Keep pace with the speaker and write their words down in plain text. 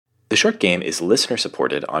The Short Game is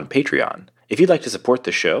listener-supported on Patreon. If you'd like to support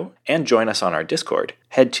the show and join us on our Discord,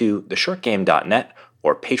 head to theshortgame.net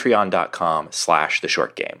or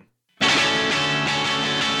patreon.com/theshortgame.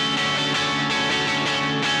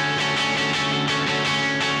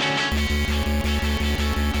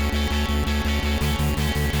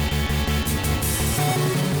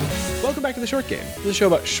 Welcome back to The Short Game. This is a show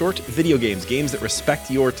about short video games, games that respect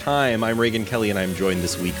your time. I'm Reagan Kelly, and I'm joined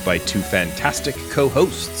this week by two fantastic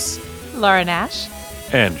co-hosts. Laura Nash.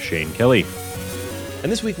 And Shane Kelly.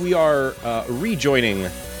 And this week we are rejoining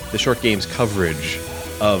The Short Game's coverage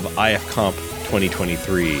of IFComp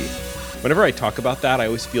 2023. Whenever I talk about that, I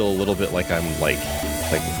always feel a little bit like I'm like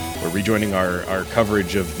we're rejoining our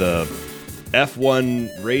coverage of the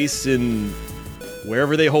F1 race in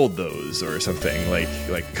wherever they hold those or something, like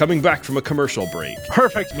coming back from a commercial break.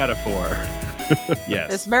 Perfect metaphor.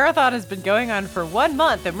 Yes. This marathon has been going on for 1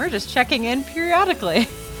 month, and we're just checking in periodically.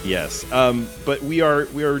 Yes. But we are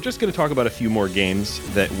just going to talk about a few more games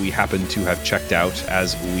that we happen to have checked out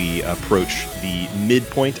as we approach the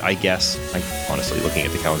midpoint, I guess. I'm honestly looking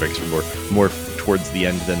at the calendar because we're more towards the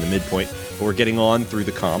end than the midpoint, but we're getting on through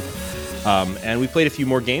the comp. And we played a few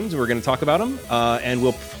more games, and we're going to talk about them. And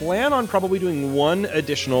we'll plan on probably doing one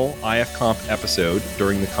additional IFComp episode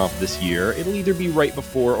during the comp this year. It'll either be right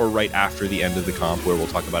before or right after the end of the comp, where we'll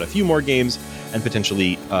talk about a few more games and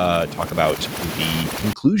potentially talk about the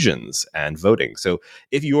conclusions and voting. So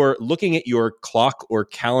if you're looking at your clock or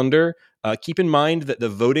calendar, keep in mind that the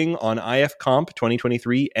voting on IFComp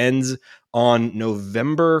 2023 ends on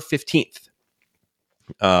November 15th.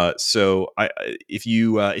 So if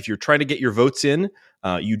you're trying to get your votes in,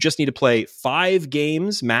 you just need to play 5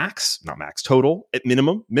 games not max total at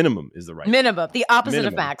minimum. Minimum is the right minimum, the opposite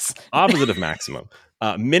minimum. of max. Opposite of maximum.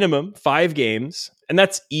 Minimum 5 games, and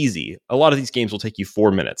that's easy. A lot of these games will take you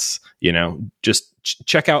 4 minutes. Just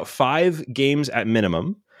check out 5 games at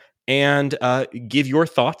minimum and give your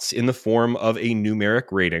thoughts in the form of a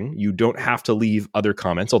numeric rating. You don't have to leave other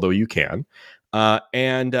comments, although you can.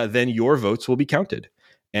 And then your votes will be counted.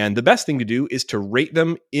 And the best thing to do is to rate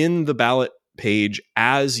them in the ballot page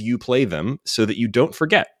as you play them so that you don't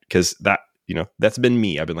forget, because that's been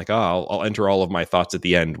me. I've been like, I'll enter all of my thoughts at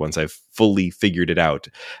the end once I've fully figured it out.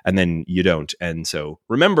 And then you don't. And so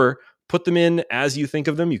remember, put them in as you think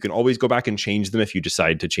of them. You can always go back and change them if you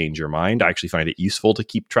decide to change your mind. I actually find it useful to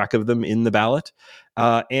keep track of them in the ballot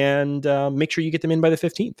and make sure you get them in by the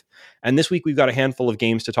 15th. And this week we've got a handful of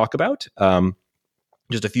games to talk about.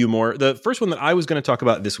 Just a few more. The first one that I was going to talk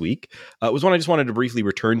about this week was one I just wanted to briefly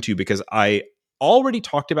return to because I already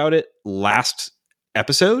talked about it last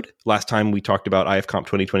time we talked about IFComp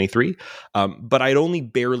 2023, but I'd only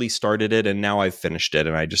barely started it, and now I've finished it,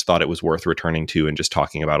 and I just thought it was worth returning to and just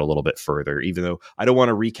talking about a little bit further, even though I don't want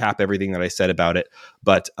to recap everything that I said about it.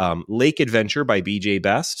 But Lake Adventure by BJ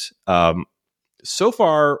Best, so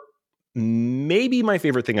far, maybe my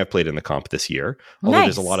favorite thing I've played in the comp this year, although Nice.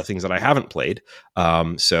 There's a lot of things that I haven't played.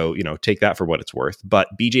 So, take that for what it's worth. But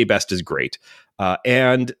BJ Best is great.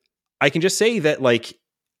 And I can just say that,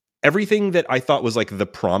 everything that I thought was, the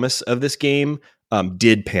promise of this game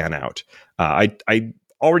did pan out. I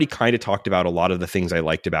already kind of talked about a lot of the things I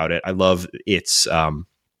liked about it. I love I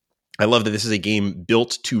love that this is a game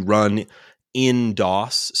built to run in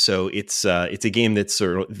DOS, so it's a game that's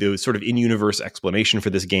the sort of in-universe explanation for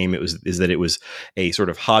this game is that it was a sort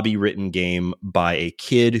of hobby-written game by a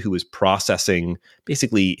kid who was processing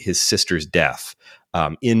basically his sister's death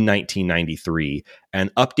in 1993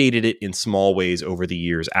 and updated it in small ways over the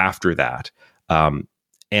years after that,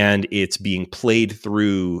 and it's being played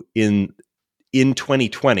through in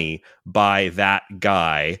 2020 by that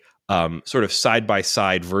guy. Sort of side by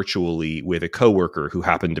side virtually with a coworker who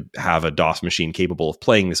happened to have a DOS machine capable of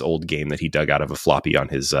playing this old game that he dug out of a floppy on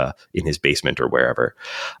his in his basement or wherever.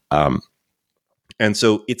 And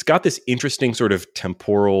so it's got this interesting sort of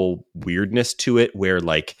temporal weirdness to it where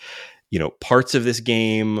parts of this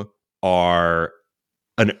game are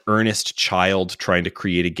an earnest child trying to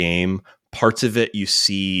create a game. Parts of it you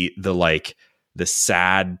see the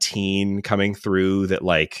sad teen coming through that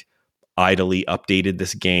idly updated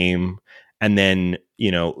this game, and then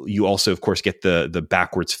you also of course get the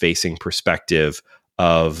backwards facing perspective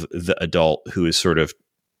of the adult who is sort of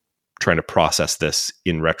trying to process this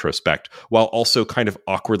in retrospect while also kind of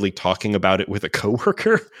awkwardly talking about it with a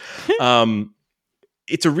coworker.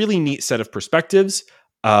 It's a really neat set of perspectives.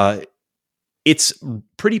 It's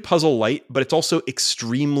pretty puzzle light, but it's also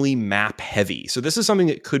extremely map heavy. So this is something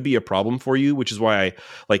that could be a problem for you, which is why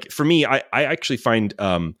for me, I actually find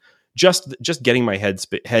just getting my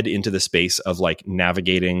head into the space of like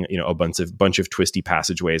navigating, a bunch of twisty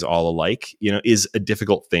passageways all alike, is a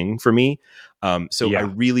difficult thing for me. So I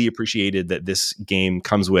really appreciated that this game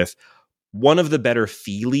comes with one of the better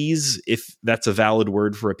feelies, if that's a valid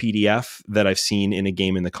word for a PDF, that I've seen in a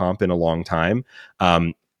game in the comp in a long time.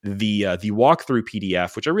 The walkthrough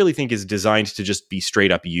PDF, which I really think is designed to just be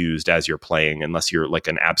straight up used as you're playing, unless you're like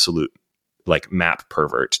an absolute like map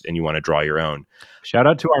pervert and you want to draw your own. Shout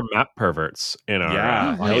out to our map perverts in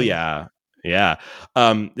our hell yeah.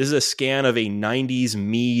 This is a scan of a 90s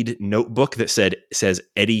Mead notebook that says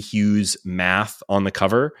Eddie Hughes Math on the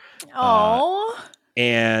cover.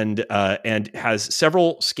 And has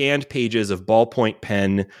several scanned pages of ballpoint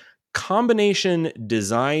pen combination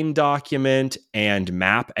design document and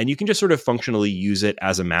map, and you can just sort of functionally use it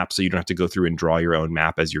as a map, so you don't have to go through and draw your own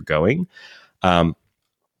map as you're going.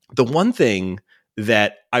 The one thing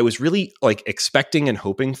that I was really like expecting and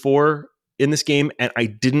hoping for in this game, and I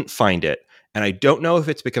didn't find it, and I don't know if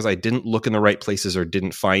it's because I didn't look in the right places or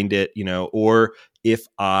didn't find it, or if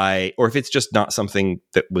it's just not something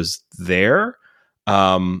that was there.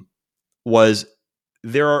 Was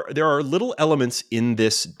there are little elements in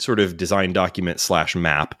this sort of design document /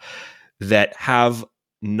 map that have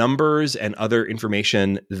numbers and other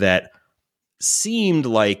information that seemed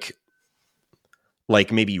like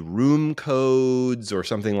maybe room codes or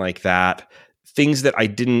something like that. Things that I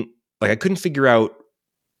couldn't figure out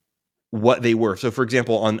what they were. So for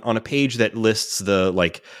example, on a page that lists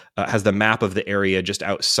has the map of the area just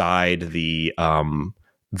outside the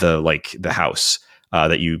house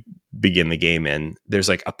that you begin the game in, there's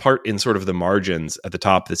like a part in sort of the margins at the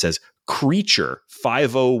top that says creature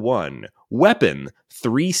 501, weapon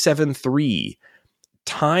 373,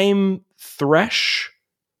 time thresh,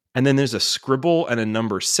 and then there's a scribble and a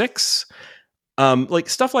number 6, like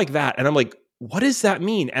stuff like that. And I'm like, what does that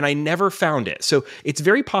mean? And I never found it. So it's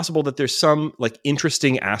very possible that there's some like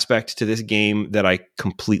interesting aspect to this game that I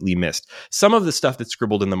completely missed. Some of the stuff that's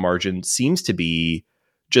scribbled in the margin seems to be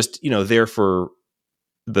just, there for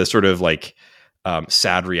the sort of like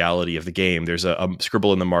sad reality of the game. There's a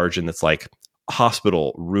scribble in the margin that's like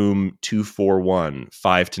hospital room 241,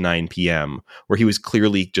 5 to 9 p.m., where he was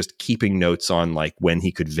clearly just keeping notes on like when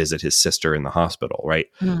he could visit his sister in the hospital, right?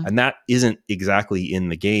 And that isn't exactly in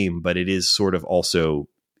the game, but it is sort of also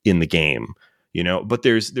in the game, But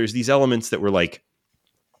there's these elements that were like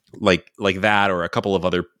that, or a couple of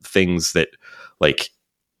other things that like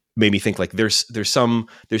made me think like there's some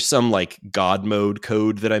like God mode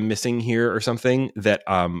code that I'm missing here or something that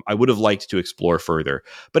I would have liked to explore further,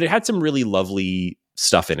 but it had some really lovely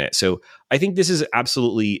stuff in it. So I think this is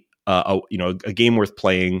absolutely a game worth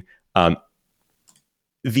playing.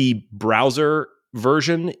 The browser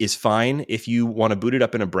version is fine. If you want to boot it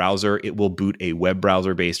up in a browser, it will boot a web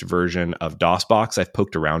browser based version of DOSBox. I've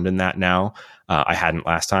poked around in that now. I hadn't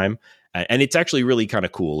last time. And it's actually really kind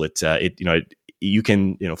of cool. It's you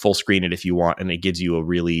can full screen it if you want, and it gives you a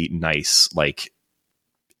really nice like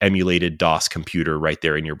emulated DOS computer right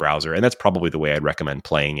there in your browser. And that's probably the way I'd recommend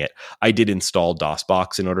playing it. I did install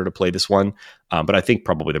DOSBox in order to play this one, but I think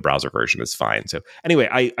probably the browser version is fine. So anyway,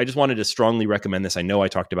 I just wanted to strongly recommend this. I know I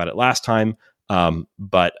talked about it last time,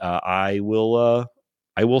 but I will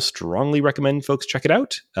strongly recommend folks check it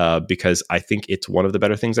out because I think it's one of the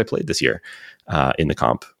better things I played this year in the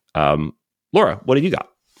comp. Laura, what have you got?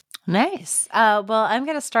 Nice. Well, I'm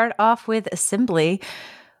going to start off with Assembly,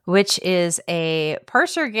 which is a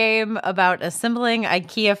parser game about assembling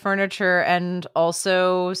IKEA furniture and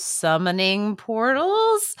also summoning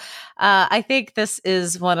portals. I think this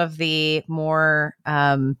is one of the more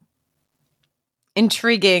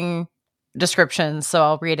intriguing descriptions, so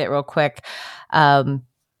I'll read it real quick.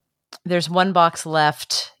 There's one box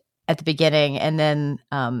left at the beginning, and then,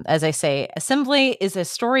 as I say, Assembly is a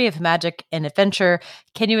story of magic and adventure.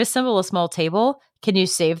 Can you assemble a small table? Can you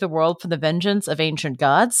save the world from the vengeance of ancient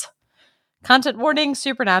gods? Content warning,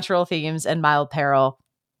 supernatural themes, and mild peril.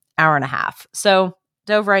 Hour and a half. So,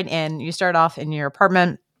 dove right in. You start off in your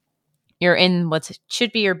apartment. You're in what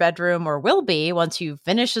should be your bedroom, or will be once you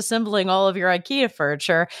finish assembling all of your IKEA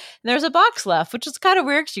furniture. And there's a box left, which is kind of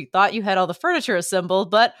weird because you thought you had all the furniture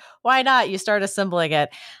assembled, but why not? You start assembling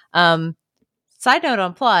it. Side note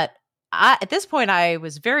on plot, at this point, I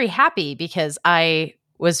was very happy because I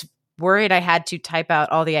was worried I had to type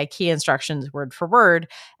out all the IKEA instructions word for word,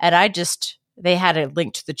 and they had a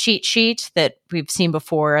link to the cheat sheet that we've seen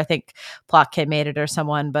before. I think Plotkin made it or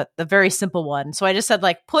someone, but the very simple one. So I just said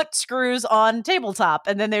like, put screws on tabletop.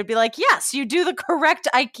 And then they'd be like, yes, you do the correct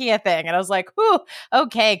IKEA thing. And I was like, whew,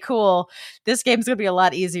 okay, cool. This game's going to be a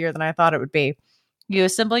lot easier than I thought it would be. You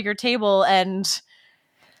assemble your table, and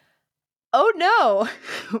oh no,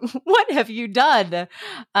 what have you done?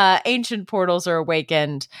 Ancient portals are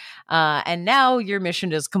awakened, and now your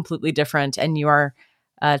mission is completely different, and you are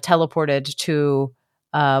teleported to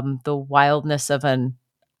the wildness of an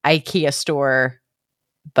IKEA store,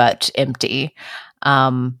 but empty,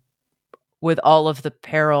 with all of the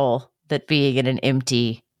peril that being in an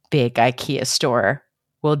empty, big IKEA store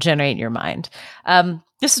will generate in your mind.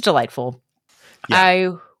 This is delightful. Yeah. I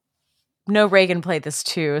know Reagan played this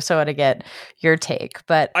too, so I want to get your take.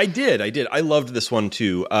 But I did. I loved this one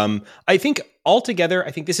too. I think altogether,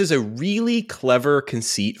 I think this is a really clever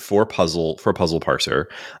conceit for puzzle parser.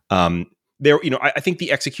 I think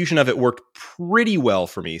the execution of it worked pretty well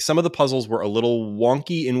for me. Some of the puzzles were a little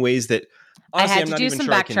wonky in ways that honestly, I had I'm to not do even some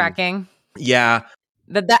sure backtracking. Yeah.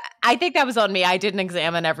 That I think that was on me. I didn't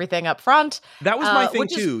examine everything up front. That was my thing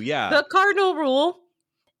too. Yeah. The cardinal rule.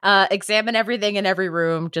 Examine everything in every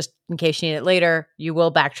room just in case you need it later. You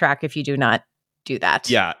will backtrack if you do not do that.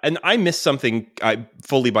 Yeah, and I missed something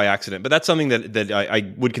fully by accident, but that's something that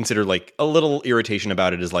I would consider like a little irritation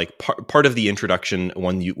about it is like part of the introduction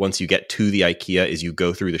once you get to the IKEA is you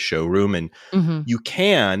go through the showroom and you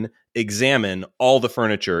can examine all the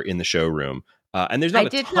furniture in the showroom. And there's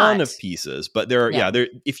not a ton of pieces, but there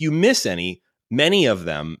if you miss any, many of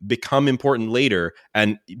them become important later.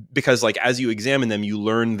 And because like as you examine them, you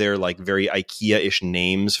learn their like very IKEA-ish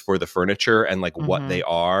names for the furniture and like what they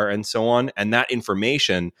are and so on. And that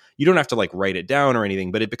information, you don't have to like write it down or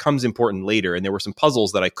anything, but it becomes important later. And there were some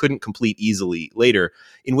puzzles that I couldn't complete easily later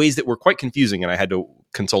in ways that were quite confusing and I had to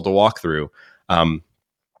consult a walkthrough.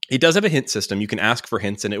 It does have a hint system. You can ask for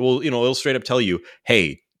hints and it'll straight up tell you,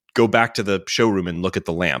 hey, go back to the showroom and look at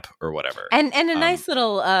the lamp or whatever. And a nice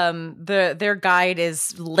little their guide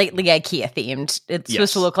is lately IKEA themed. It's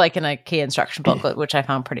supposed to look like an IKEA instruction booklet, which I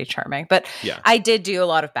found pretty charming. But I did do a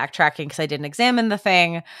lot of backtracking because I didn't examine the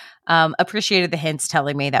thing. Appreciated the hints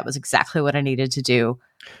telling me that was exactly what I needed to do.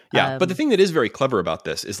 Yeah, but the thing that is very clever about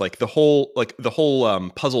this is like the whole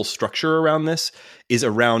puzzle structure around this is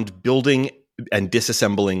around building and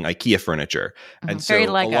disassembling IKEA furniture. And so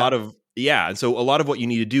and so a lot of what you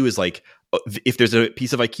need to do is like, if there's a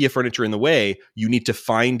piece of IKEA furniture in the way, you need to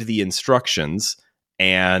find the instructions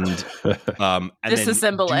and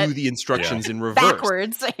disassemble then do the instructions in reverse.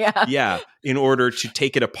 Backwards, in order to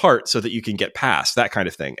take it apart so that you can get past that kind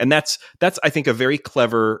of thing. And that's I think a very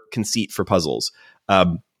clever conceit for puzzles.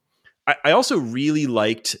 I also really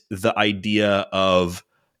liked the idea of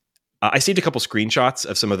I saved a couple screenshots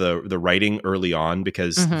of some of the writing early on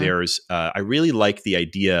because there's I really like the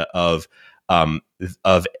idea of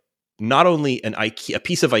not only a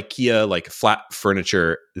piece of IKEA like flat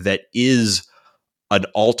furniture that is an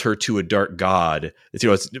altar to a dark god,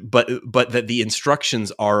 but that the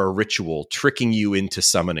instructions are a ritual tricking you into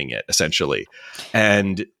summoning it essentially,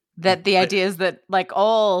 and that the idea is that like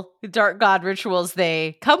all dark god rituals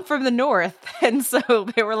they come from the north, and so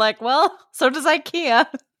they were like, well, so does IKEA.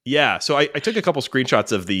 Yeah, so I took a couple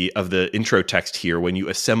screenshots of the intro text here when you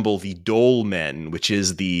assemble the dolmen, which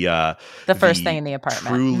is the first thing in the apartment.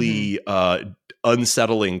 Truly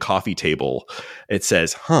unsettling coffee table. It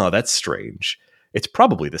says, that's strange. It's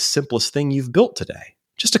probably the simplest thing you've built today.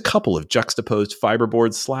 Just a couple of juxtaposed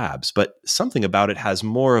fiberboard slabs, but something about it has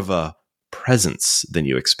more of a presence than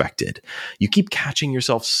you expected. You keep catching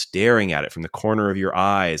yourself staring at it from the corner of your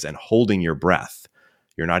eyes and holding your breath.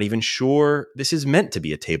 You're not even sure this is meant to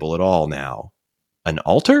be a table at all now. An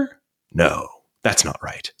altar? No, that's not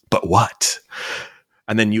right. But what?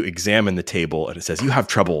 And then you examine the table and it says, you have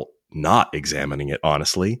trouble not examining it,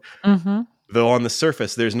 honestly. Though on the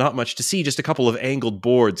surface, there's not much to see, just a couple of angled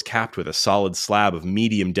boards capped with a solid slab of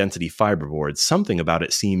medium density fiberboard. Something about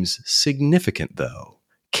it seems significant, though.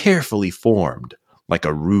 Carefully formed, like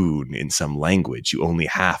a rune in some language you only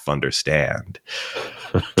half understand.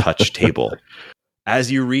 Touch table.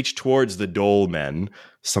 As you reach towards the dolmen,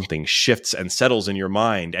 something shifts and settles in your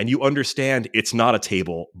mind, and you understand it's not a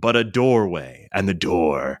table, but a doorway, and the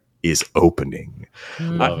door is opening.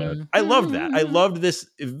 I loved that. I loved this.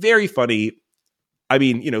 Very funny. I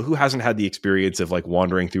mean, who hasn't had the experience of like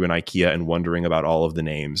wandering through an IKEA and wondering about all of the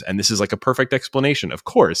names? And this is like a perfect explanation. Of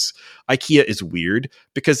course, IKEA is weird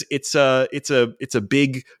because it's a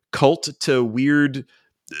big cult to weird,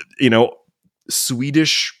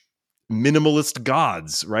 Swedish minimalist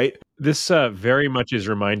gods, right? This very much is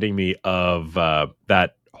reminding me of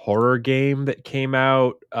that horror game that came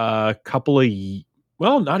out a couple of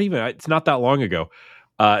it's not that long ago,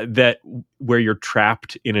 that where you're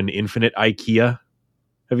trapped in an infinite IKEA.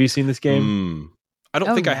 Have you seen this game? I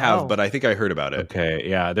don't think I have, but I think I heard about it. Okay,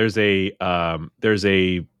 yeah. There's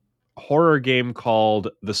a horror game called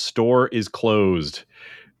The Store is Closed,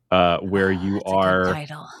 where That's a good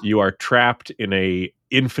title. you are trapped in a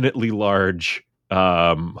infinitely large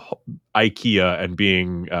IKEA and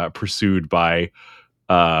being pursued by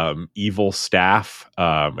evil staff,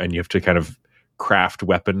 and you have to kind of craft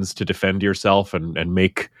weapons to defend yourself and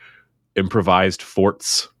make improvised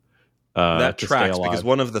forts. That to stay tracks, alive. because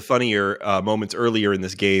one of the funnier moments earlier in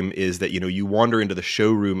this game is that you wander into the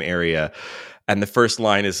showroom area, and the first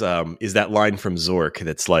line is that line from Zork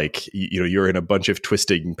that's like, you're in a bunch of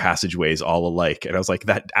twisting passageways all alike, and I was like,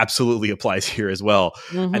 that absolutely applies here as well.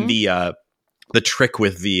 Mm-hmm. And the trick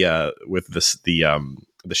with the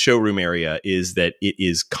showroom area is that it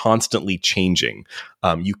is constantly changing.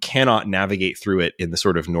 You cannot navigate through it in the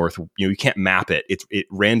sort of north. You can't map it. It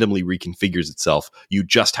randomly reconfigures itself. You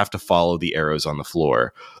just have to follow the arrows on the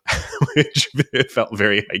floor, which felt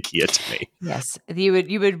very IKEA to me. Yes, you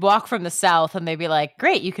would walk from the south, and they'd be like,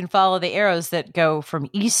 "Great, you can follow the arrows that go from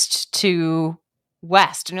east to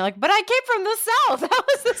west," and you're like, "But I came from the south. How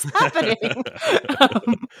is this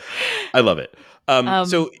happening?" I love it.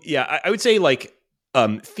 So yeah, I would say, like,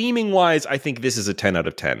 theming wise, I think this is a 10 out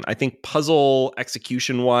of 10. I think puzzle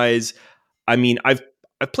execution wise, I mean, I've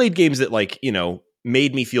played games that, like,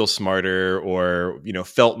 made me feel smarter or,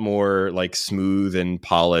 felt more like smooth and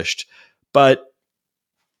polished. But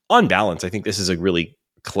on balance, I think this is a really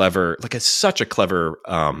clever, such a clever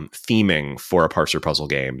theming for a parser puzzle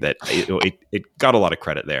game that it got a lot of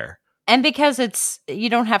credit there. And because you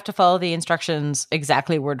don't have to follow the instructions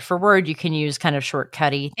exactly word for word, you can use kind of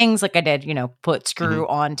shortcutty things like I did, put screw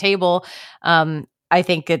on table. I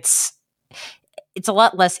think it's a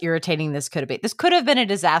lot less irritating than this could have been. This could have been a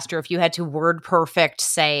disaster if you had to word perfect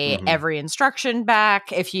say every instruction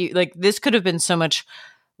back. If you this could have been so much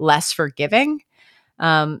less forgiving.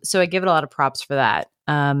 So I give it a lot of props for that.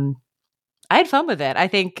 I had fun with it. I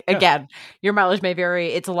think, again, your mileage may vary.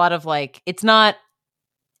 It's a lot of it's not,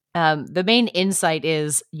 the main insight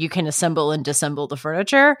is you can assemble and disassemble the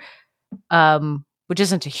furniture, which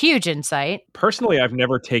isn't a huge insight. Personally, I've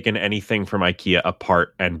never taken anything from IKEA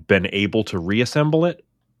apart and been able to reassemble it.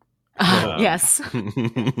 Yes.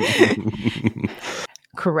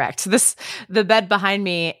 Correct. The bed behind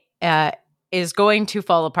me is going to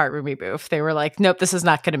fall apart when we move. They were like, nope, this is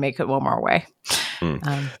not going to make it one more way.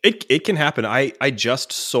 It can happen. I had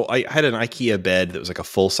an IKEA bed that was like a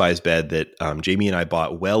full-size bed that Jamie and I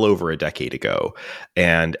bought well over a decade ago.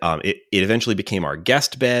 And it eventually became our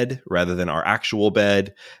guest bed rather than our actual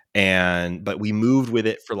bed. But we moved with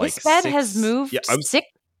it for this bed has moved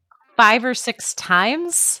 5 or 6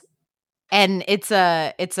 times. And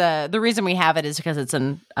the reason we have it is because it's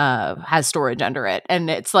has storage under it. And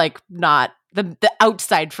it's not, the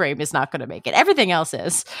outside frame is not going to make it. Everything else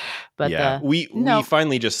is. But we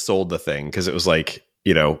finally just sold the thing because it was like,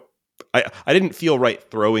 I didn't feel right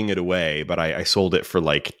throwing it away, but I sold it for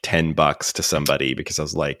like $10 to somebody because I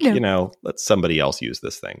was like, let somebody else use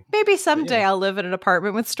this thing. Maybe someday I'll live in an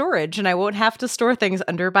apartment with storage and I won't have to store things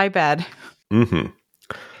under my bed. Mm-hmm.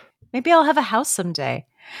 Maybe I'll have a house someday.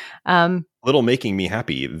 Little making me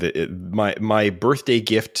happy. My birthday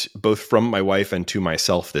gift, both from my wife and to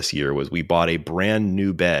myself this year, was we bought a brand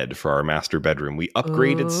new bed for our master bedroom. We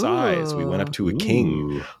upgraded size. We went up to a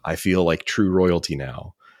king. I feel like true royalty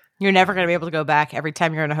now. You're never going to be able to go back. Every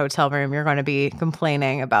time you're in a hotel room, you're going to be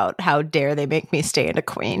complaining about how dare they make me stay in a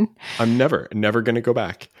queen. I'm never going to go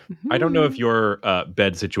back. I don't know if your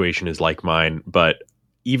bed situation is like mine, but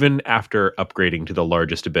even after upgrading to the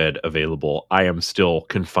largest bed available, I am still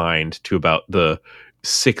confined to about the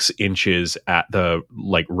 6 inches at the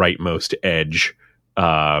rightmost edge,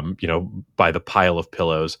 by the pile of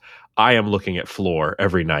pillows. I am looking at floor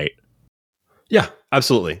every night. Yeah,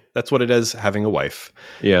 absolutely. That's what it is, having a wife.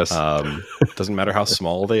 Yes. Doesn't matter how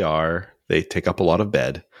small they are. They take up a lot of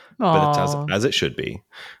bed. But it's as it should be.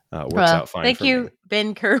 Works out fine. Thank you,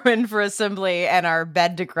 Ben Kerwin, for assembly and our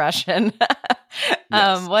bed digression.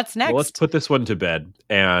 Yes. What's next? Well, let's put this one to bed.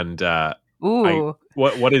 And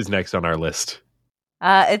what is next on our list?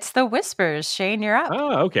 It's the Whispers. Shane, you're up.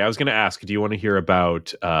 Oh, okay. I was going to ask, do you want to hear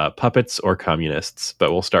about puppets or communists?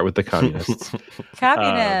 But we'll start with the communists.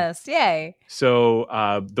 Communists, yay. So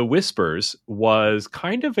the Whispers was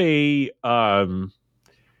kind of a...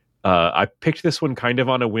 I picked this one kind of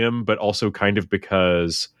on a whim, but also kind of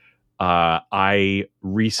because I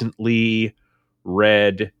recently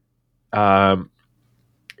read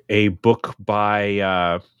a book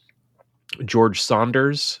by George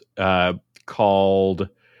Saunders called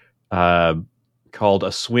A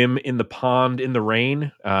Swim in the Pond in the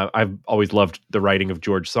Rain. I've always loved the writing of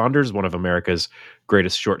George Saunders, one of America's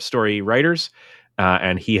greatest short story writers,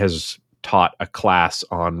 and he has taught a class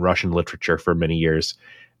on Russian literature for many years.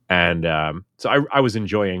 And so I was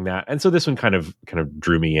enjoying that. And so this one kind of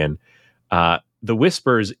drew me in. The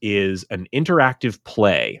Whispers is an interactive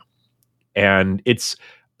play, and it's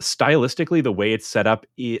stylistically the way it's set up.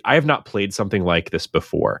 I have not played something like this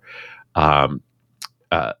before. The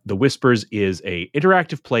Whispers is a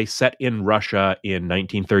interactive play set in Russia in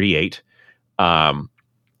 1938.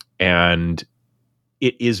 And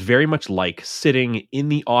it is very much like sitting in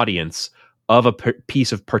the audience of a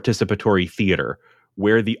piece of participatory theater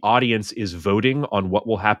where the audience is voting on what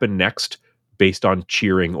will happen next based on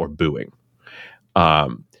cheering or booing.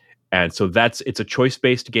 And so it's a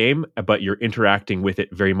choice-based game, but you're interacting with it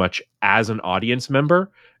very much as an audience member.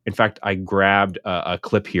 In fact, I grabbed a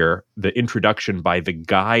clip here. The introduction by the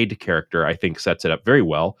guide character, I think, sets it up very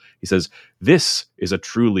well. He says, "This is a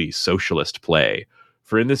truly socialist play.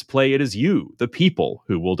 For in this play, it is you, the people,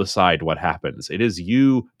 who will decide what happens. It is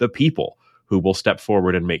you, the people, who will step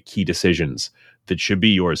forward and make key decisions that should be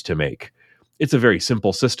yours to make. It's a very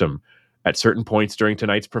simple system. At certain points during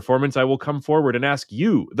tonight's performance, I will come forward and ask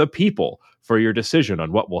you, the people, for your decision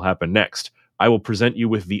on what will happen next. I will present you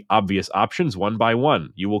with the obvious options one by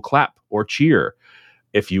one. You will clap or cheer,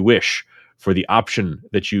 if you wish, for the option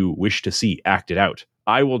that you wish to see acted out.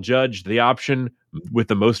 I will judge the option with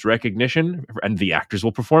the most recognition, and the actors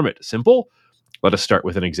will perform it. Simple? Let us start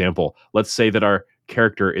with an example. Let's say that our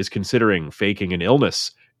character is considering faking an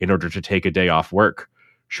illness in order to take a day off work.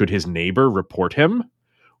 Should his neighbor report him?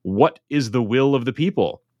 What is the will of the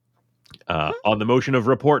people? On the motion of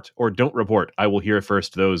report or don't report, I will hear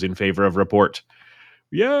first those in favor of report.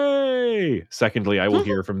 Yay! Secondly, I will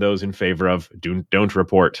hear from those in favor of don't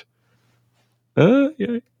report.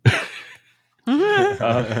 Yay.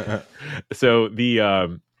 So the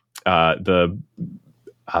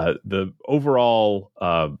overall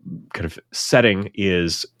kind of setting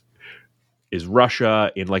is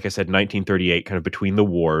Russia in, like I said, 1938, kind of between the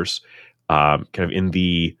wars, kind of in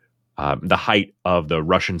the height of the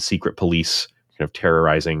Russian secret police kind of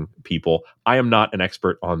terrorizing people. I am not an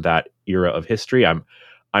expert on that era of history. I'm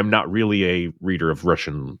not really a reader of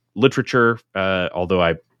Russian literature, although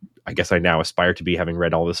I guess I now aspire to be, having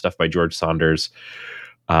read all this stuff by George Saunders,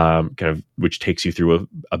 kind of, which takes you through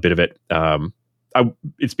a bit of it.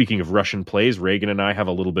 Speaking of Russian plays, Reagan and I have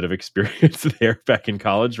a little bit of experience there back in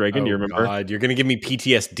college. Reagan, you remember? God, you're going to give me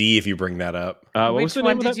PTSD if you bring that up. What Which was the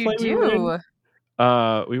one name of did that you play do?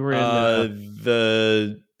 We were in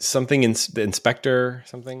the something the inspector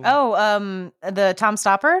something. Oh, the Tom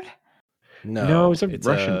Stoppard? No, it's a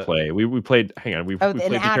Russian play. We played. Hang on, we played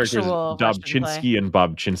the characters Dobchinski and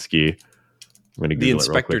Bobchinsky. I'm going to the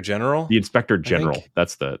Inspector General. The Inspector General.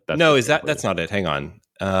 That's that's not it. Hang on.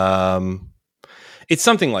 It's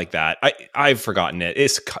something like that. I've forgotten it.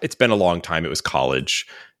 It's been a long time. It was college.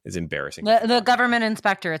 It's embarrassing. The government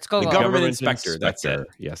inspector. It's the government inspector. That's it.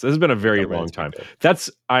 Yes, this has been a very long time.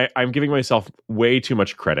 I'm giving myself way too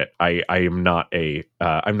much credit. I'm not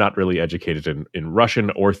really educated in Russian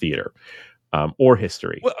or theater. Or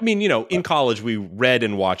history. Well, I mean, in college we read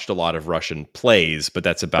and watched a lot of Russian plays, but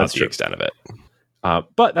that's about the extent of it.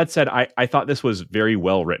 But that said, I thought this was very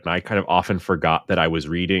well written. I kind of often forgot that I was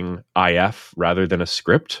reading IF rather than a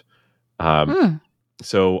script.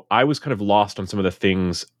 So I was kind of lost on some of the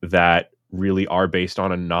things that really are based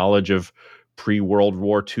on a knowledge of pre-World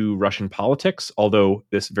War II Russian politics, although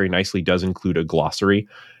this very nicely does include a glossary.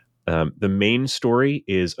 The main story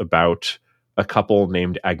is about a couple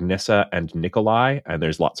named Agnesa and Nikolai, and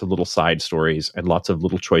there's lots of little side stories and lots of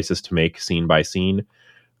little choices to make scene by scene.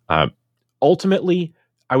 Ultimately,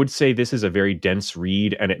 I would say this is a very dense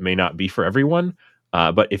read, and it may not be for everyone.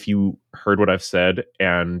 But if you heard what I've said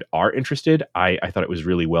and are interested, I thought it was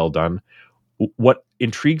really well done. What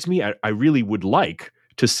intrigues me, I really would like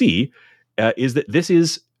to see, is that this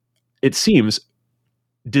is, it seems,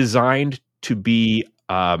 designed to be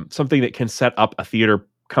something that can set up a theater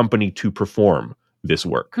company to perform this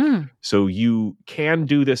work. So you can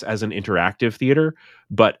do this as an interactive theater,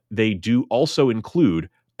 but they do also include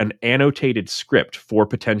an annotated script for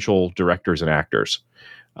potential directors and actors,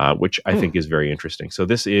 which I think is very interesting. So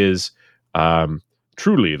this is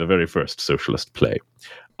truly the very first socialist play.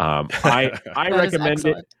 I recommend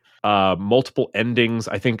it. Multiple endings.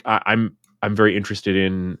 I think I'm very interested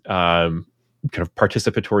in kind of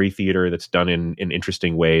participatory theater that's done in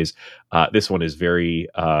interesting ways. This one is very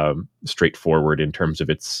straightforward in terms of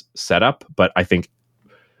its setup, but I think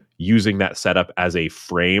using that setup as a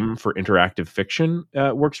frame for interactive fiction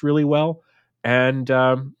works really well. And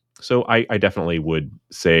so I definitely would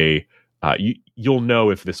say you'll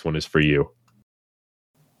know if this one is for you.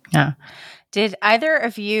 Yeah. Did either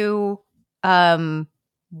of you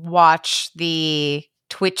watch the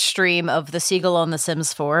Twitch stream of the seagull on The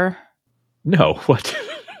Sims 4? No, what?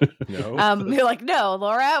 No. You're like, no,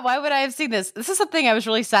 Laura, why would I have seen this? This is something I was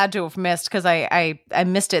really sad to have missed because I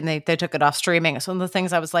missed it and they took it off streaming. It's one of the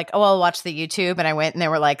things I was like, oh, I'll watch the YouTube, and I went and they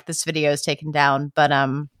were like, this video is taken down. But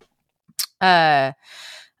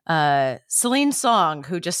Celine Song,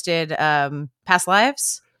 who just did Past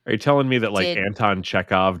Lives. Are you telling me that like Anton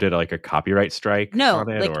Chekhov did like a copyright strike on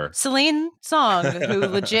it? Like or Celine Song, who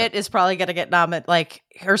legit is probably going to get nominated, like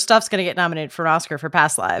her stuff's going to get nominated for an Oscar for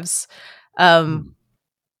Past Lives.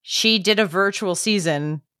 She did a virtual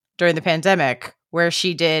season during the pandemic where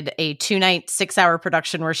she did a 2-night, 6-hour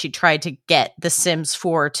production where she tried to get The Sims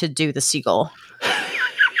 4 to do the seagull.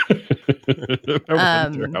 I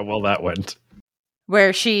wonder how well that went.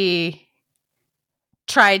 Where she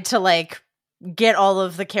tried to like get all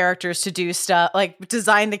of the characters to do stuff, like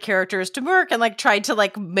design the characters to work, and like tried to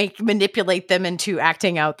like manipulate them into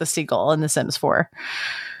acting out the seagull in The Sims 4.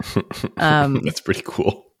 That's pretty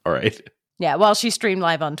cool. All right. Yeah, while she streamed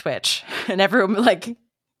live on Twitch, and everyone like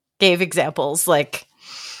gave examples. Like,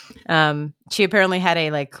 she apparently had a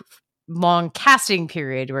like long casting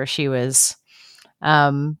period where she was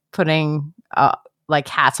putting like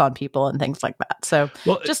hats on people and things like that. So,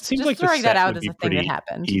 just like throwing that out as a thing that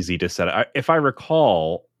happened. Easy to set. If I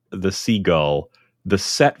recall, the seagull, the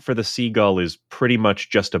set for the seagull is pretty much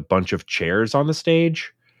just a bunch of chairs on the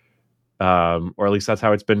stage, or at least that's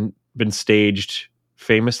how it's been staged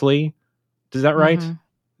famously. Is that right?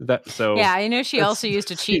 Mm-hmm. Yeah, I know she also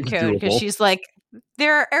used a cheat code because she's like,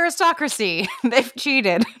 they're aristocracy. They've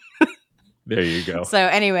cheated. There you go. So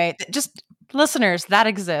anyway, just listeners, that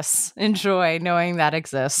exists. Enjoy knowing that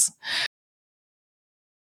exists.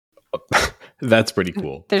 That's pretty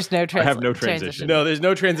cool. There's no I have no transition. No, there's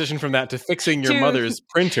no transition from that to fixing your mother's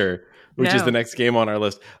printer, which is the next game on our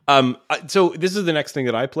list. So this is the next thing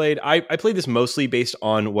that I played. I played this mostly based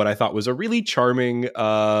on what I thought was a really charming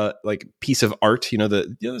like piece of art.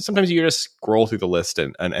 Sometimes you just scroll through the list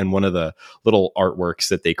and one of the little artworks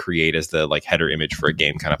that they create as the like header image for a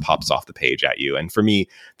game kind of pops off the page at you. And for me,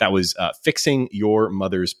 that was Fixing Your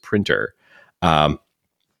Mother's Printer.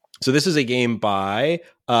 So this is a game by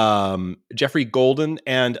Jeffrey Golden,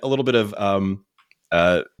 and a little bit of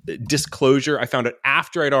disclosure. I found it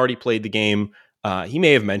after I'd already played the game. He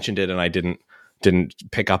may have mentioned it and I didn't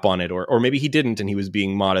pick up on it, or maybe he didn't and he was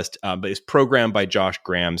being modest. But it's programmed by Josh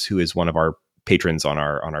Grams, who is one of our patrons on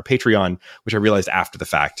our Patreon, which I realized after the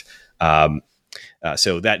fact.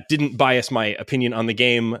 So that didn't bias my opinion on the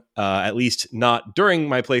game, at least not during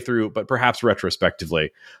my playthrough, but perhaps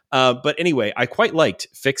retrospectively. But anyway, I quite liked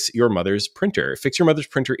Fix Your Mother's Printer. Fix Your Mother's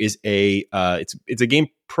Printer is it's a game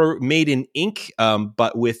made in ink,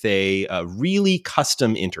 but with a really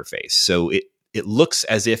custom interface. So it looks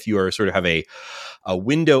as if you are sort of have a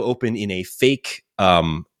window open in a fake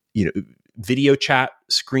video chat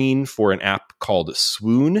screen for an app called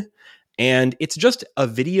Swoon. And it's just a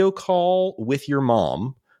video call with your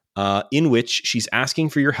mom in which she's asking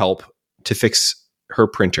for your help to fix her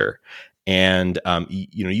printer. And,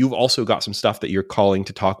 you've also got some stuff that you're calling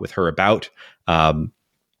to talk with her about.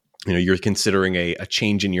 You're considering a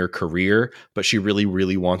change in your career, but she really,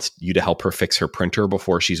 really wants you to help her fix her printer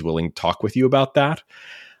before she's willing to talk with you about that.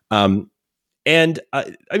 And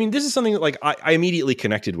this is something that like I immediately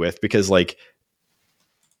connected with because like,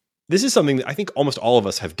 this is something that I think almost all of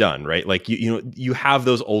us have done, right? Like, you have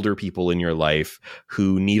those older people in your life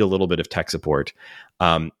who need a little bit of tech support.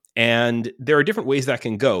 And there are different ways that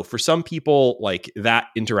can go. For some people, like that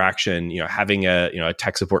interaction, having a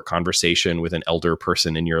tech support conversation with an elder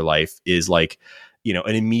person in your life is like,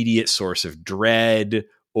 an immediate source of dread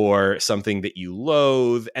or something that you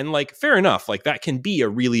loathe. And like, fair enough, like that can be a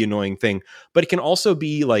really annoying thing, but it can also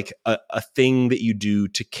be like a thing that you do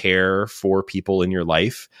to care for people in your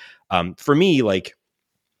life. For me, like,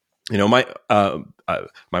 my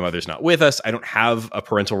mother's not with us. I don't have a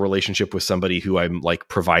parental relationship with somebody who I'm like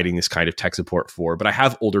providing this kind of tech support for, but I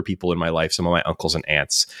have older people in my life, some of my uncles and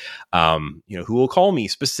aunts, who will call me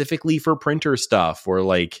specifically for printer stuff or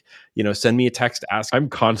like, send me a text asking. I'm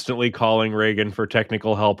constantly calling Reagan for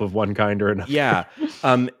technical help of one kind or another. Yeah.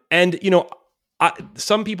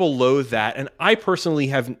 Some people loathe that, and I personally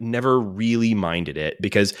have never really minded it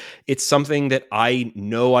because it's something that I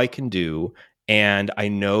know I can do, and I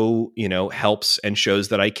know helps and shows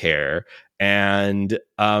that I care, and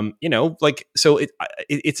so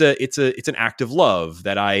it's an act of love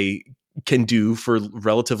that I can do for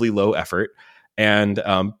relatively low effort, and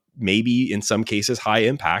maybe in some cases high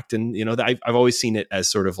impact. And I've always seen it as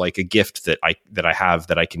sort of like a gift that I have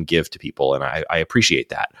that I can give to people, and I appreciate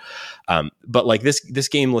that. But like this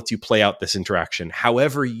game lets you play out this interaction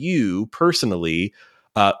however you personally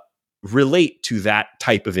relate to that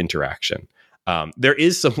type of interaction. There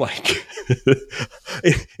is some like,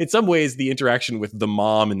 in some ways, the interaction with the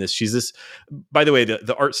mom in this. She's this. By the way,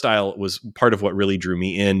 the art style was part of what really drew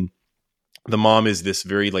me in. The mom is this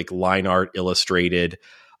very like line art illustrated.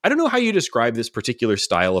 I don't know how you describe this particular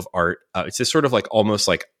style of art. It's this sort of like almost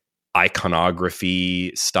like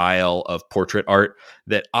iconography style of portrait art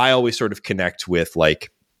that I always sort of connect with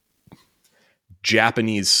like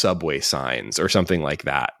Japanese subway signs or something like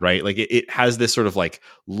that, right? Like it has this sort of like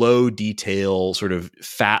low detail, sort of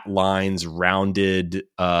fat lines, rounded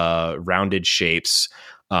shapes,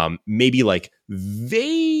 maybe like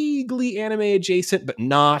vaguely anime adjacent, but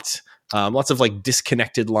not. Lots of like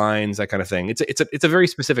disconnected lines, that kind of thing. It's a very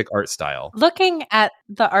specific art style. Looking at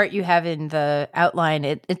the art you have in the outline,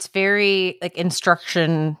 it's very like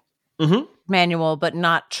instruction manual, but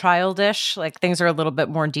not childish. Like things are a little bit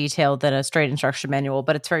more detailed than a straight instruction manual,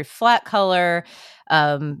 but it's very flat color,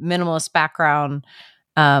 minimalist background.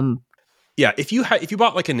 Yeah, if you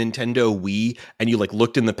bought like a Nintendo Wii and you like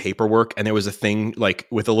looked in the paperwork and there was a thing like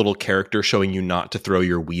with a little character showing you not to throw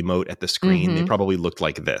your Wiimote at the screen, they probably looked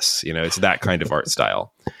like this. You know, it's that kind of art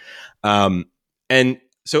style. And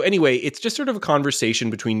so anyway, it's just sort of a conversation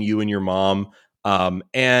between you and your mom.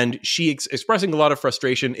 And she expressing a lot of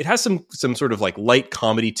frustration. It has some sort of like light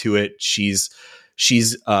comedy to it. She's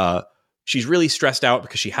really stressed out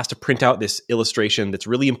because she has to print out this illustration that's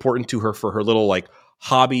really important to her for her little like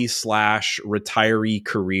hobby / retiree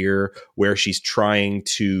career, where she's trying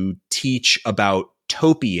to teach about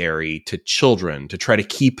topiary to children to try to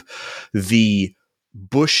keep the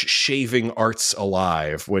bush shaving arts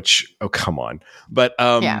alive, which, oh, come on. But,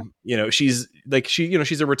 you know, she's a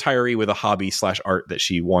retiree with a hobby / art that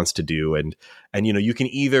she wants to do. And, you know, you can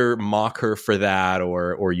either mock her for that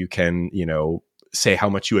or you can, you know, say how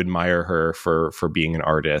much you admire her for being an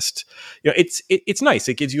artist. You know, it's nice.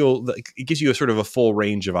 It gives you a sort of a full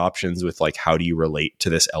range of options with like, how do you relate to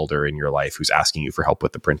this elder in your life who's asking you for help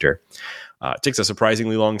with the printer? It takes a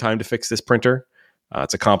surprisingly long time to fix this printer.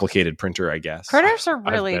 It's a complicated printer, I guess. Printers are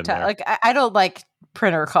really tough. Like I don't like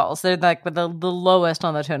printer calls. They're like the lowest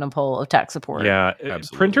on the totem pole of tech support. Yeah,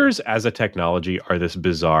 absolutely. Printers as a technology are this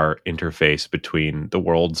bizarre interface between the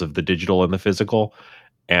worlds of the digital and the physical,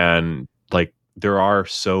 and like there are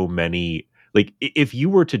so many. Like if you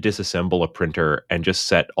were to disassemble a printer and just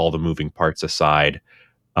set all the moving parts aside,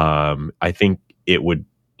 I think it would.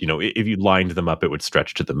 You know, if you lined them up, it would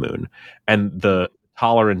stretch to the moon, and the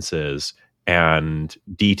tolerances and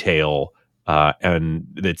detail and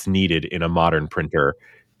that's needed in a modern printer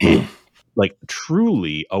is like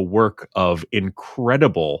truly a work of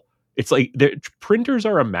incredible. It's like printers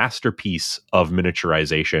are a masterpiece of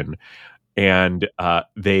miniaturization, and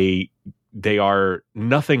they are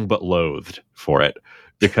nothing but loathed for it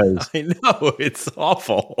because I know it's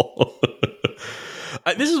awful.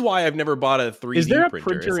 This is why I've never bought a 3D Is there a printer.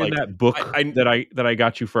 printer It's in like, that book that I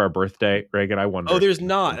got you for our birthday, Reagan? I wonder. Oh, there's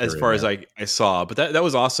not, as far as I saw, but that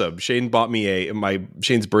was awesome. Shane bought me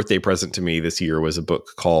Shane's birthday present to me this year was a book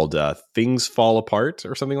called Things Fall Apart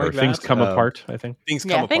or something like that. Things Come Apart, I think. Things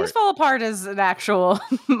Come Apart. Things Fall Apart is an actual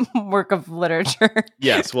work of literature.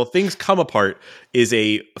 Yes, well, Things Come Apart is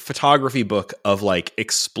a photography book of like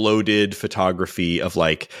exploded photography of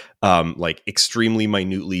like extremely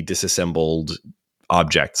minutely disassembled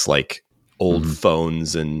objects like old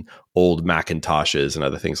phones and old Macintoshes and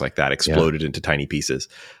other things like that exploded into tiny pieces.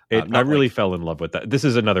 I really fell in love with that. This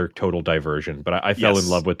is another total diversion, but I fell in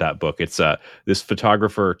love with that book. It's this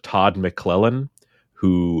photographer, Todd McClellan,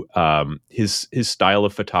 who his style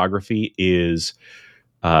of photography is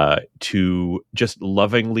to just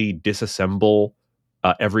lovingly disassemble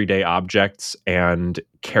everyday objects and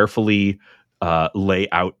carefully lay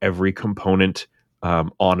out every component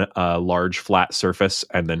on a large flat surface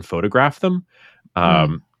and then photograph them.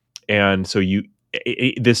 And so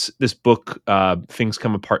this book, Things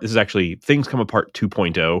Come Apart. This is actually Things Come Apart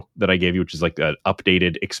 2.0 that I gave you, which is like an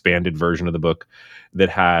updated, expanded version of the book that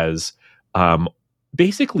has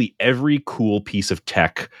basically every cool piece of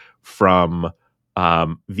tech from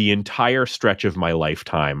the entire stretch of my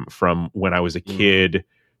lifetime, from when I was a kid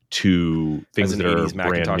to things that are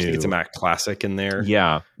brand new. It's a Mac Classic in there.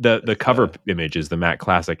 Yeah, the cover image is the Mac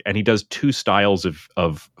Classic, and he does two styles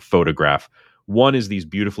of photograph. One is these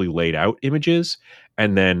beautifully laid out images,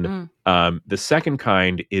 and then the second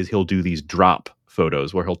kind is he'll do these drop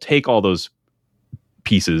photos where he'll take all those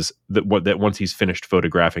pieces that once he's finished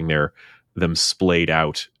photographing them splayed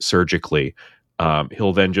out surgically,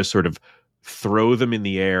 he'll then just sort of throw them in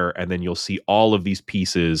the air, and then you'll see all of these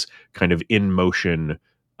pieces kind of in motion,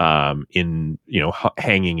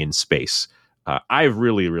 hanging in space. I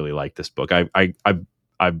really, really like this book. I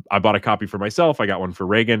I bought a copy for myself. I got one for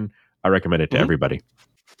Reagan. I recommend it to everybody.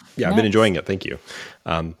 Yeah, I've been enjoying it. Thank you.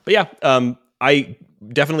 I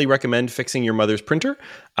definitely recommend fixing your mother's printer.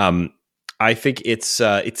 I think it's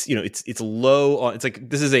low on, it's like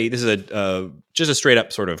this is a just a straight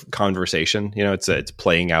up sort of conversation. It's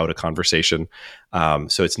playing out a conversation.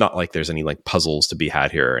 So it's not like there's any like puzzles to be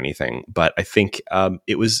had here or anything. But I think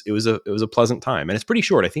it was a pleasant time, and it's pretty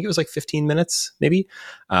short. I think it was like 15 minutes maybe.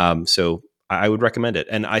 So I would recommend it,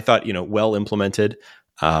 and I thought well implemented,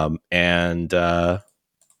 and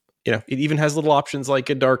it even has little options like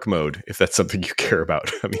a dark mode if that's something you care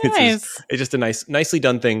about. I mean, Nice. it's just a nicely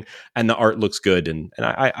done thing, and the art looks good, and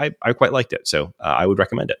I quite liked it. So I would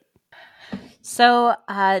recommend it. So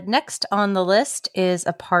next on the list is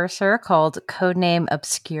a parser called Codename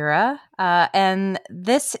Obscura, and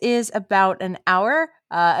this is about an hour,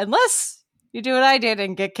 unless you do what I did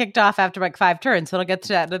and get kicked off after like 5 turns. So I'll get to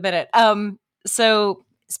that in a minute. So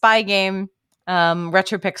spy game.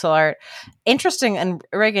 Retro pixel art, interesting. And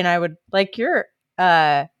Reagan, I would like your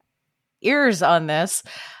ears on this,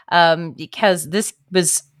 because this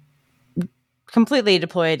was completely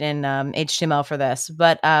deployed in HTML for this,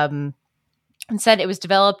 but instead it was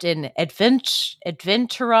developed in Adventuron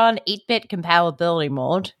 8-bit compatibility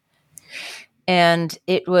mode, and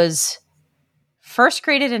it was first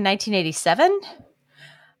created in 1987,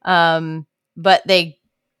 but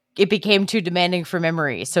it became too demanding for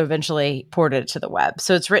memory, so eventually ported it to the web.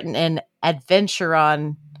 So it's written in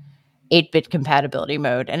Adventuron 8-bit compatibility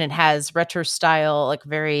mode, and it has retro style, like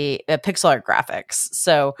very pixel art graphics.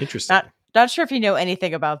 So Interesting. Not sure if you know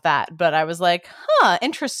anything about that, but I was like,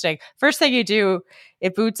 interesting. First thing you do,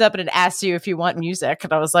 it boots up and it asks you if you want music.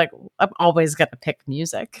 And I was like, I'm always going to pick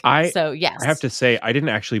music. So yes. I have to say, I didn't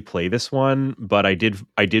actually play this one, but I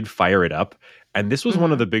did fire it up. And this was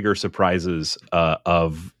one of the bigger surprises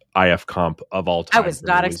of IFComp of all time. I was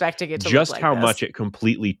not expecting it to just look like how this. much it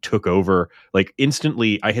completely took over. Like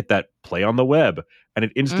instantly, I hit that play on the web, and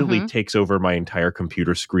it instantly takes over my entire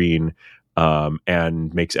computer screen,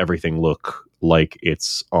 and makes everything look like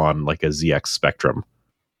it's on like a ZX Spectrum.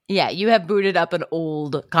 Yeah, you have booted up an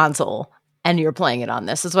old console and you're playing it on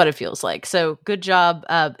this, is what it feels like. So good job.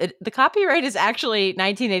 The copyright is actually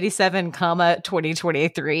 1987,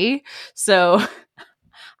 2023. So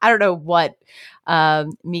I don't know what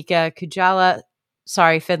Mika Kujala,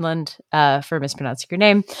 sorry, Finland, for mispronouncing your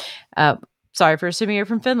name. Sorry for assuming you're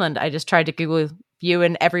from Finland. I just tried to Google you,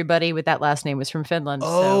 and everybody with that last name was from Finland.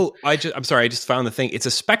 Oh, so. I'm sorry. I just found the thing. It's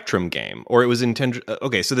a Spectrum game, or it was intended.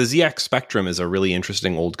 Okay, so the ZX Spectrum is a really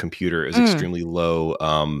interesting old computer. It was extremely low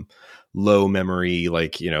memory,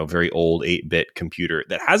 like, very old 8-bit computer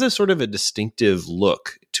that has a sort of a distinctive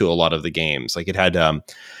look to a lot of the games. Like it had,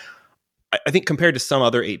 I think compared to some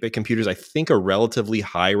other 8-bit computers, I think a relatively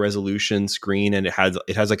high resolution screen, and it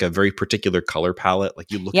has like a very particular color palette.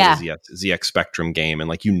 Like you look at a ZX Spectrum game, and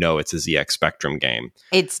like it's a ZX Spectrum game.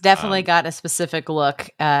 It's definitely got a specific look,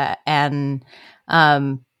 and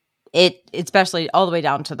it especially all the way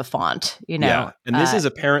down to the font. Yeah, and this is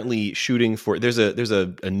apparently shooting for. There's a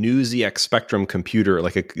new ZX Spectrum computer,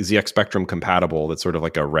 like a ZX Spectrum compatible, that's sort of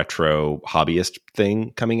like a retro hobbyist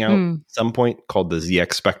thing coming out at some point, called the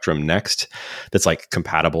ZX Spectrum Next. That's like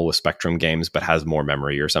compatible with Spectrum games, but has more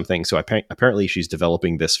memory or something. So apparently she's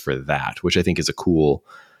developing this for that, which I think is a cool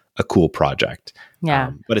project.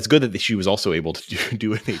 Yeah, but it's good that she was also able to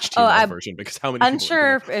do an HTML version, because how many people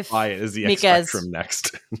are if buy a ZX Spectrum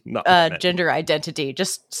Next gender identity.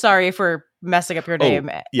 Just sorry for messing up your name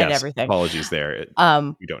and everything. Apologies there.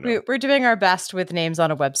 We don't know. We're doing our best with names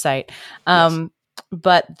on a website.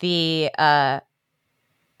 But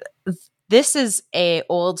this is a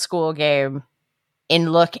old school game in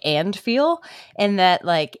look and feel, in that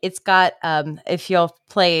like it's got if you've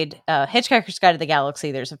played Hitchhiker's Guide to the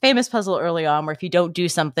Galaxy, there's a famous puzzle early on where if you don't do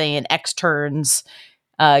something in X turns,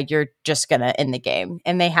 you're just gonna end the game,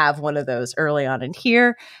 and they have one of those early on in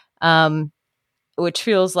here, which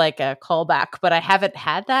feels like a callback, but I haven't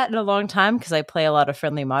had that in a long time because I play a lot of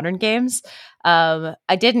friendly modern games. I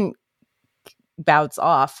didn't bounce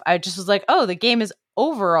off. I just was like, oh, the game is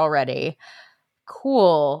over already.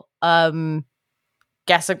 Cool.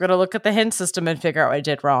 Guess I'm going to look at the hint system and figure out what I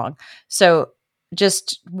did wrong. So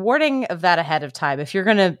just warning of that ahead of time. If you're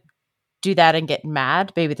going to do that and get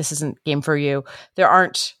mad, maybe this isn't a game for you. There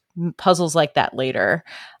aren't puzzles like that later.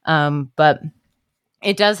 But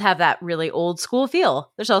it does have that really old school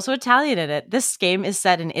feel. There's also Italian in it. This game is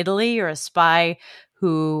set in Italy. You're a spy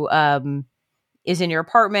who is in your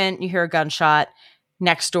apartment. You hear a gunshot.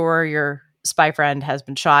 Next door, your spy friend has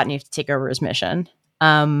been shot and you have to take over his mission.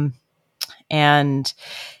 And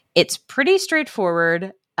it's pretty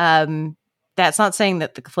straightforward. that's not saying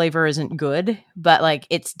that the flavor isn't good, but like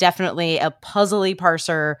it's definitely a puzzly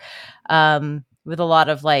parser with a lot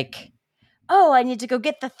of like, oh, I need to go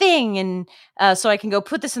get the thing, and so I can go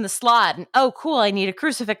put this in the slot, and oh, cool, I need a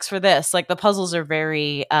crucifix for this. Like the puzzles are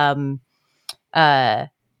very like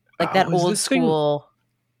that old school.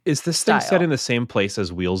 Is this style. thing set in the same place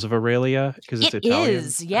as Wheels of Aurelia? Because it's Italian? It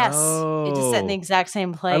is, yes. It is set in the exact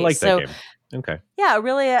same place. I like that game. Okay. Yeah,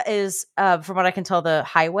 Aurelia is, from what I can tell, the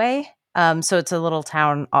highway. So it's a little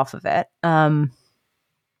town off of it.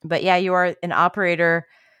 But yeah, you are an operator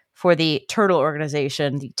for the Turtle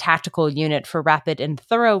Organization, the tactical unit for rapid and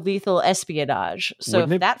thorough lethal espionage. So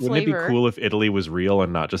wouldn't it be cool if Italy was real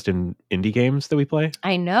and not just in indie games that we play?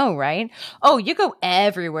 I know, right? Oh, you go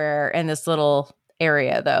everywhere in this little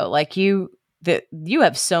area, though. Like you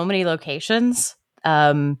have so many locations.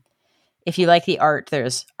 If you like the art,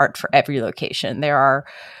 there's art for every location. There are,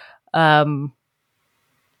 I'm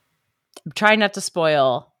trying not to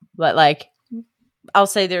spoil, but like, I'll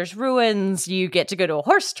say there's ruins. You get to go to a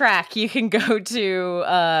horse track. You can go to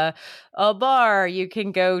a bar. You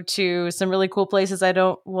can go to some really cool places I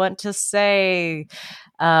don't want to say.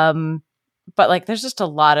 But like, there's just a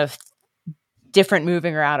lot of different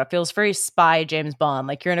moving around. It feels very spy James Bond.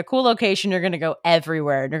 Like you're in a cool location, you're going to go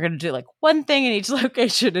everywhere, and you're going to do like one thing in each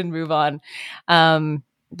location and move on.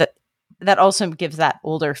 That also gives that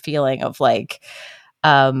older feeling of like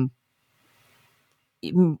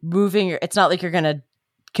moving. It's not like you're going to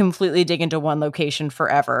completely dig into one location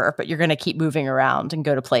forever, but you're going to keep moving around and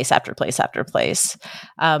go to place after place after place.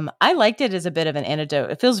 I liked it as a bit of an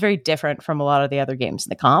antidote. It feels very different from a lot of the other games in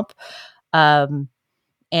the comp.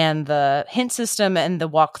 And the hint system and the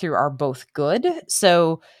walkthrough are both good.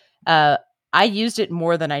 So I used it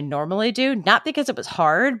more than I normally do, not because it was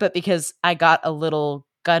hard, but because I got a little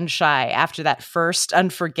gun shy after that first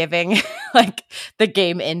unforgiving, like the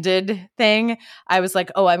game ended thing. I was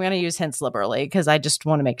like, oh, I'm going to use hints liberally because I just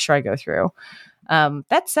want to make sure I go through.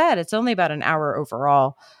 That said, it's only about an hour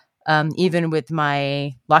overall, even with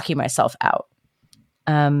my locking myself out.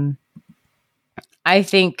 I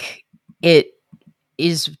think it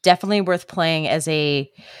is definitely worth playing as I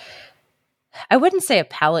wouldn't say a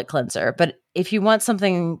palate cleanser, but if you want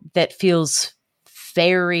something that feels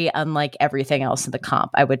very unlike everything else in the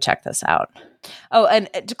comp, I would check this out. Oh, and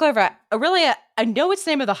to clarify, Aurelia, I know it's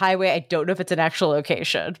the name of the highway. I don't know if it's an actual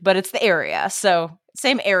location, but it's the area. So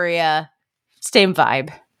same area, same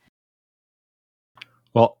vibe.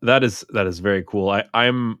 Well, that is very cool.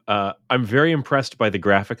 I'm very impressed by the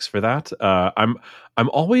graphics for that. I'm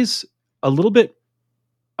always a little bit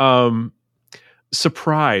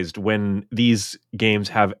surprised when these games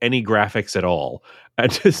have any graphics at all,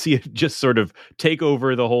 and to see it just sort of take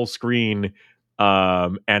over the whole screen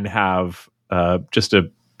and have just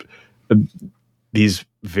these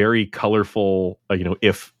very colorful,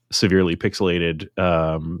 if severely pixelated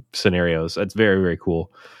scenarios. That's very, very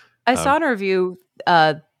cool. I saw in a review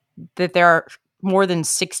that there are more than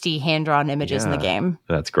 60 hand-drawn images in the game.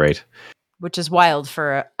 That's great. Which is wild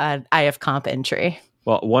for an IFComp entry.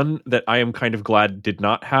 Well, one that I am kind of glad did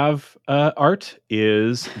not have art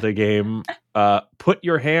is the game Put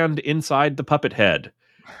Your Hand Inside the Puppet Head.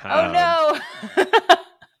 Oh, no!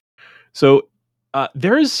 So I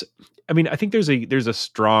think there's a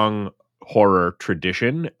strong horror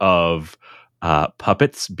tradition of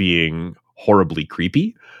puppets being horribly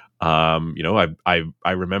creepy. I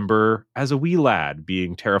remember as a wee lad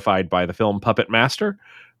being terrified by the film Puppet Master.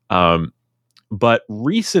 But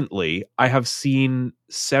recently, I have seen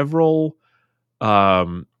several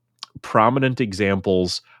prominent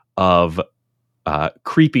examples of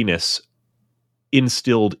creepiness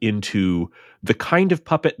instilled into the kind of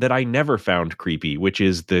puppet that I never found creepy, which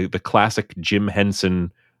is the classic Jim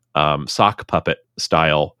Henson sock puppet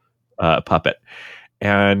style puppet.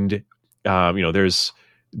 And there's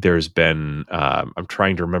been I'm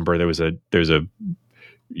trying to remember, there's a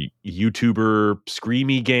YouTuber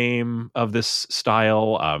screamy game of this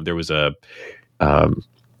style. There was an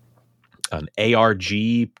ARG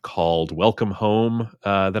called Welcome Home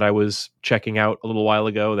that I was checking out a little while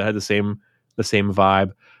ago that had the same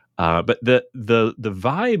vibe. But the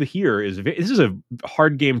vibe here is this is a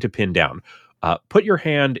hard game to pin down. Put Your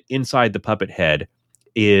Hand Inside the Puppet Head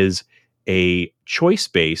is a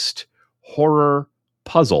choice-based horror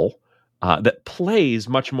puzzle that plays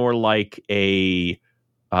much more like a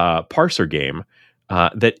parser game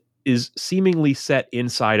that is seemingly set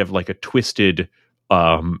inside of like a twisted,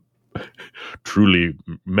 truly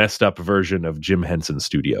messed up version of Jim Henson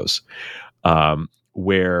Studios,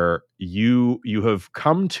 where you have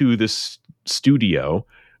come to this studio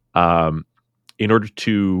in order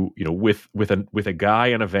to, with a guy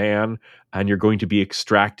in a van, and you're going to be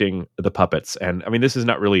extracting the puppets. And I mean, this is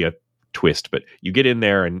not really a twist, but you get in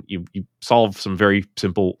there and you solve some very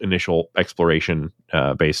simple initial exploration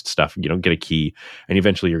based stuff. Get a key, and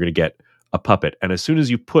eventually you're going to get a puppet. And as soon as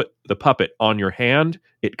you put the puppet on your hand,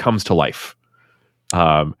 it comes to life.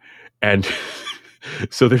 And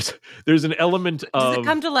so there's an element of... Does it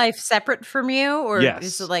come to life separate from you, or yes,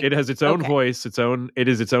 is it like it has its own voice, it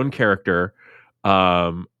is its own character.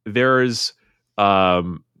 There's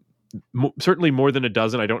certainly more than a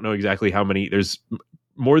dozen. I don't know exactly how many. There's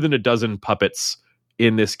more than a dozen puppets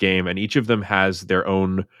in this game, and each of them has their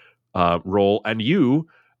own role. And you,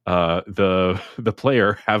 the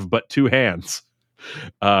player, have but two hands,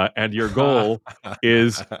 and your goal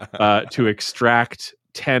is to extract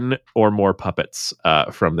 10 or more puppets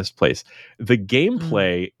from this place. The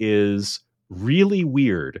gameplay is really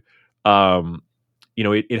weird.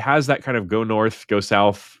 It has that kind of go north, go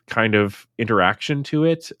south kind of interaction to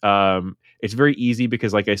it. It's very easy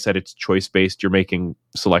because, like I said, it's choice based. You're making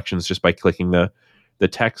selections just by clicking the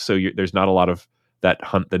text. So there's not a lot of that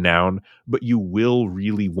hunt the noun, but you will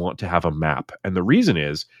really want to have a map. And the reason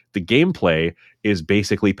is the gameplay is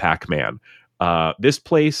basically Pac-Man. This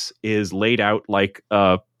place is laid out like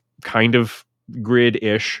a kind of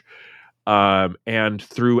grid-ish. And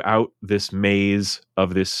throughout this maze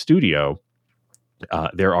of this studio,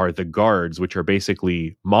 there are the guards, which are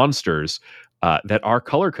basically monsters that are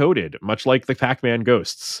color-coded, much like the Pac-Man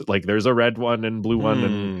ghosts. Like there's a red one and blue one,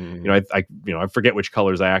 and I forget which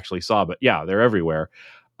colors I actually saw, but yeah, they're everywhere.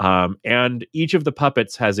 And each of the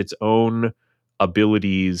puppets has its own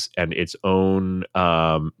abilities and its own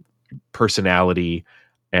personality,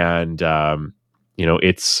 and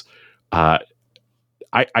it's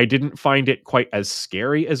I didn't find it quite as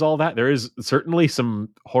scary as all that. There is certainly some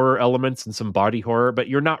horror elements and some body horror, but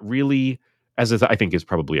you're not really, as I think is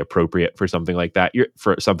probably appropriate for something like that.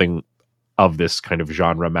 For something of this kind of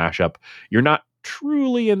genre mashup, you're not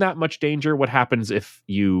truly in that much danger. What happens if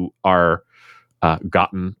you are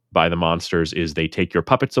gotten by the monsters is they take your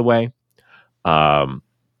puppets away. So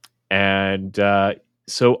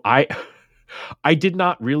I did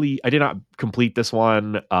not complete this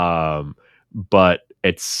one, but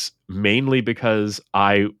it's mainly because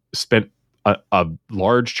I spent a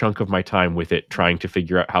large chunk of my time with it trying to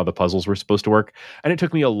figure out how the puzzles were supposed to work. And it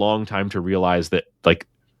took me a long time to realize that, like,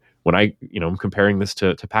 when I'm comparing this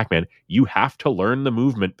to Pac-Man, you have to learn the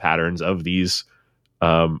movement patterns of these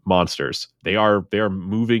monsters. They are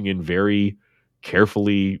moving in very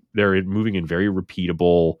carefully. They're moving in very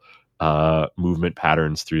repeatable movement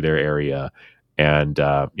patterns through their area. And,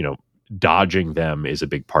 dodging them is a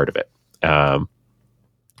big part of it.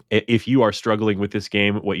 If you are struggling with this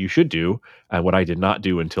game, what you should do, and what I did not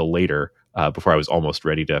do until later, before I was almost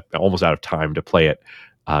out of time to play it,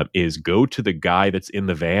 is go to the guy that's in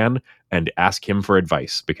the van and ask him for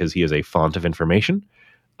advice, because he is a font of information.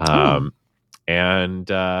 So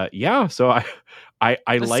I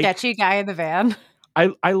like sketchy guy in the van.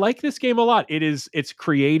 I like this game a lot. It's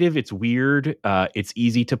creative, it's weird, it's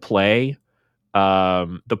easy to play.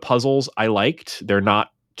 The puzzles I liked. They're not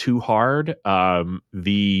too hard.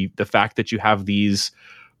 The fact that you have these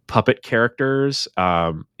puppet characters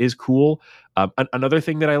is cool. Another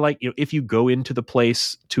thing that I like, if you go into the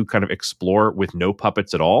place to kind of explore with no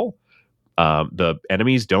puppets at all, the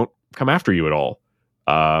enemies don't come after you at all.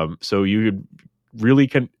 So you really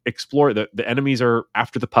can explore. The enemies are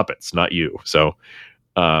after the puppets, not you. So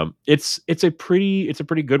it's a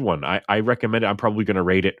pretty good one. I recommend it. I'm probably going to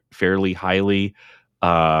rate it fairly highly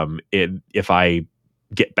if I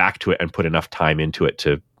get back to it and put enough time into it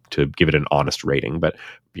to give it an honest rating. But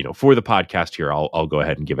for the podcast here, I'll go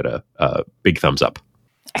ahead and give it a big thumbs up.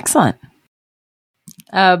 Excellent.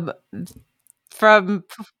 From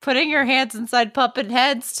putting your hands inside puppet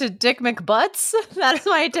heads to Dick McButts, that is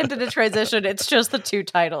my attempt at a transition. It's just the two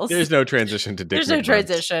titles. There's no transition to Dick McButts. There's no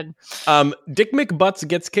transition. Dick McButts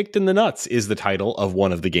Gets Kicked in the Nuts is the title of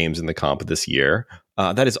one of the games in the comp this year.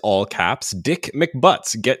 That is all caps. Dick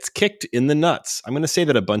McButts Gets Kicked in the Nuts. I'm going to say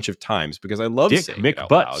that a bunch of times because I love Dick saying it out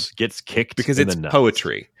loud. McButts Gets Kicked because in it's the nuts.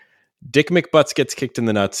 Poetry. Dick McButts Gets Kicked in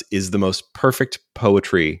the Nuts is the most perfect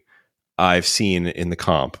poetry I've seen in the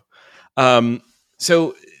comp.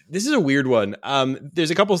 So this is a weird one.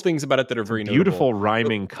 There's a couple of things about it that are very beautiful notable.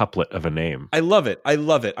 Rhyming couplet of a name. I love it. I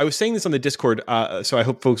was saying this on the Discord, so I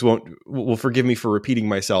hope folks will forgive me for repeating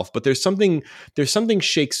myself. But there's something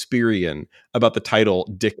Shakespearean about the title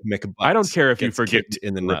Dick McButts. I don't care if you forget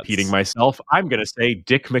in the repeating myself. I'm going to say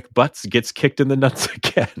Dick McButts Gets Kicked in the Nuts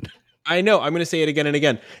again. I know. I'm going to say it again and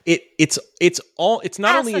again. It's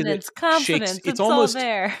not only is it confidence, shakes. it's all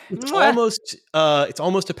there. It's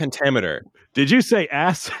almost a pentameter. Did you say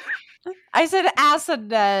ass? I said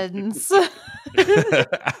assonance.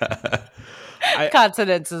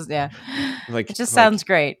 Consonants is it just sounds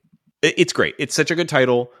great. It's great. It's such a good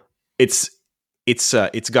title. It's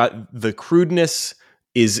got the crudeness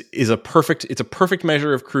is a perfect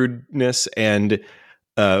measure of crudeness and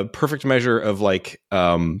a perfect measure of like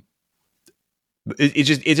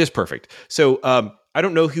it's just perfect. So I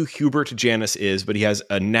don't know who Hubert Janus is, but he has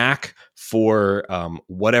a knack for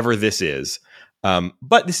whatever this is.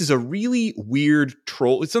 But this is a really weird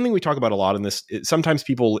troll. It's something we talk about a lot in this. Sometimes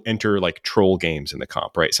people enter like troll games in the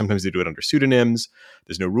comp, right? Sometimes they do it under pseudonyms.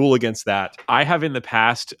 There's no rule against that. I have in the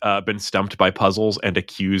past been stumped by puzzles and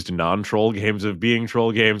accused non-troll games of being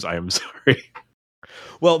troll games. I am sorry.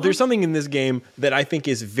 Well, there's something in this game that I think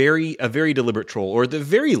is a very deliberate troll, or at the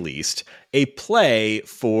very least, a play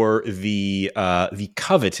for the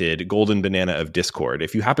coveted Golden Banana of Discord.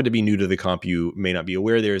 If you happen to be new to the comp, you may not be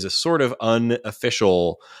aware there is a sort of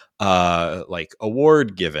unofficial like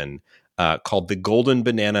award given called the Golden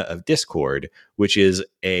Banana of Discord, which is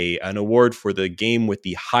an award for the game with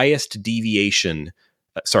the highest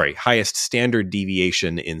standard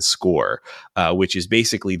deviation in score, which is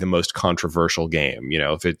basically the most controversial game. You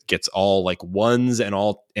know, if it gets all like ones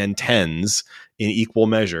and tens in equal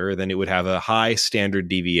measure, then it would have a high standard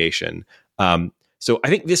deviation. So I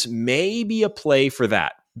think this may be a play for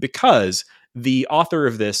that, because the author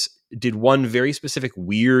of this did one very specific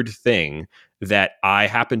weird thing that I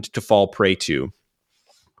happened to fall prey to.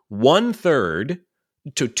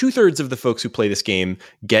 2/3 of the folks who play this game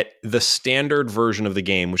get the standard version of the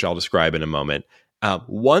game, which I'll describe in a moment.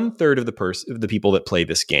 1/3 of the people that play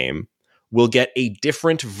this game will get a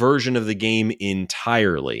different version of the game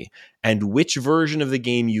entirely. And which version of the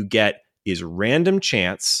game you get is random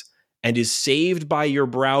chance and is saved by your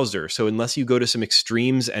browser. So unless you go to some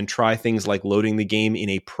extremes and try things like loading the game in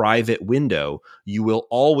a private window, you will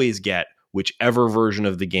always get whichever version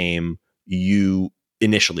of the game you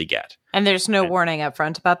initially get. And there's no warning up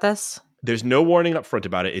front about this? There's no warning up front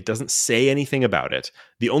about it. It doesn't say anything about it.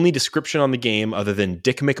 The only description on the game, other than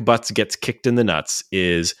Dick McButts gets kicked in the nuts,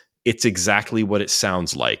 is it's exactly what it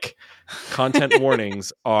sounds like. Content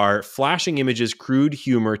warnings are flashing images, crude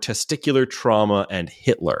humor, testicular trauma, and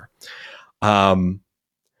Hitler.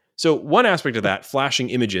 So one aspect of that,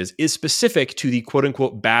 flashing images, is specific to the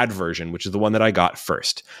quote-unquote bad version, which is the one that I got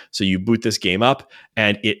first. So you boot this game up,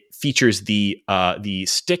 and it features the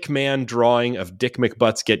stick man drawing of Dick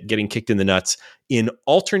McButts getting kicked in the nuts in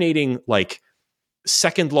alternating like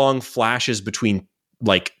second-long flashes between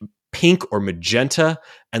like pink or magenta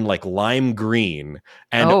and like lime green,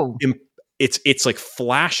 and it's like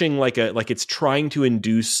flashing like it's trying to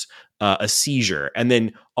induce a seizure, and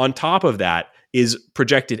then on top of that is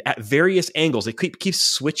projected at various angles. It keeps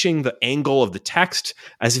switching the angle of the text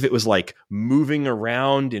as if it was like moving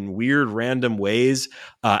around in weird random ways.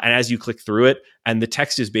 And as you click through it, and the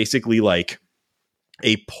text is basically like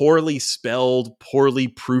a poorly spelled, poorly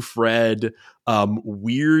proofread,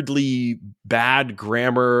 weirdly bad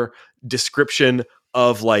grammar description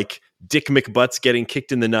of like Dick McButts getting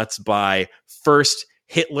kicked in the nuts by first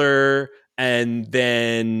Hitler and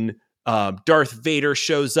then Darth Vader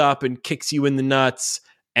shows up and kicks you in the nuts,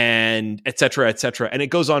 and et cetera, et cetera. And it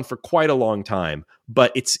goes on for quite a long time,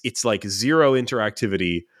 but it's like zero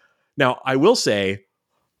interactivity. Now, I will say,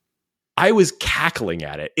 I was cackling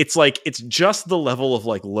at it. It's like, it's just the level of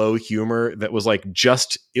like low humor that was like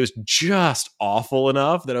it was just awful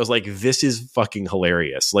enough that I was like, this is fucking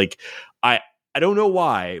hilarious. Like, I don't know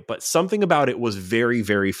why, but something about it was very,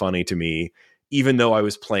 very funny to me, even though I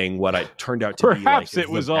was playing what I turned out to be like. Perhaps it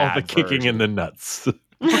was all the kicking in the nuts.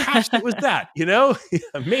 Perhaps it was that, you know?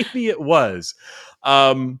 Maybe it was.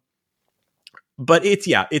 But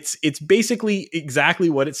it's basically exactly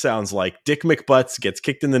what it sounds like. Dick McButts gets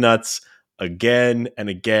kicked in the nuts again and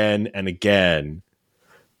again and again.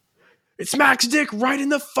 It smacks Dick right in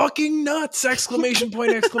the fucking nuts! Exclamation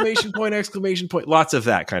point, exclamation point, exclamation point. Lots of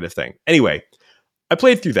that kind of thing. Anyway, I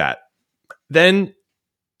played through that. Then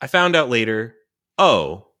I found out later,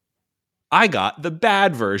 I got the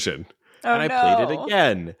bad version. And I played it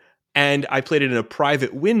again. And I played it in a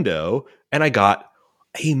private window, and I got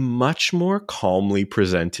a much more calmly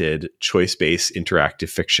presented choice-based interactive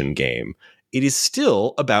fiction game. It is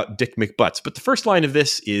still about Dick McButts, but the first line of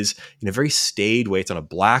this is in a very staid way. It's on a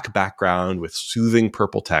black background with soothing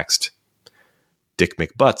purple text. Dick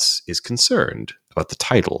McButts is concerned about the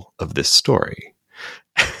title of this story.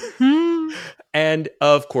 And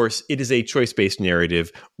of course, it is a choice-based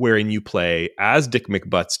narrative wherein you play as Dick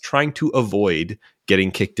McButts trying to avoid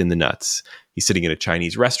getting kicked in the nuts. He's sitting in a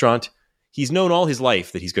Chinese restaurant. He's known all his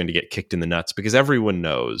life that he's going to get kicked in the nuts because everyone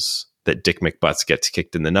knows that Dick McButts gets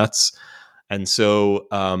kicked in the nuts. And so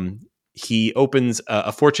he opens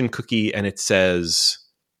a fortune cookie and it says,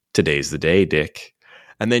 "Today's the day, Dick."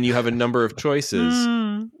 And then you have a number of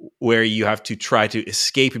choices where you have to try to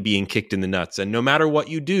escape being kicked in the nuts. And no matter what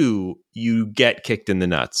you do, you get kicked in the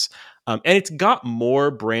nuts. And it's got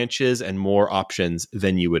more branches and more options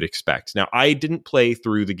than you would expect. Now, I didn't play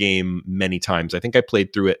through the game many times. I think I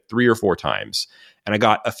played through it 3 or 4 times. And I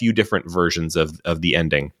got a few different versions of the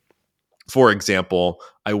ending. For example,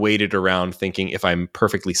 I waited around thinking, if I'm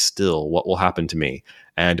perfectly still, what will happen to me?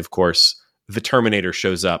 And of course, the Terminator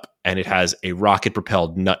shows up and it has a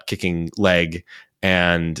rocket-propelled nut-kicking leg,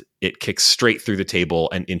 and it kicks straight through the table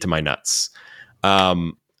and into my nuts.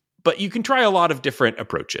 But you can try a lot of different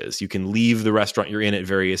approaches. You can leave the restaurant you're in at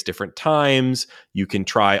various different times. You can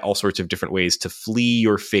try all sorts of different ways to flee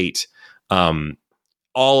your fate.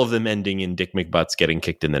 All of them ending in Dick McButts getting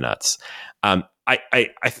kicked in the nuts. I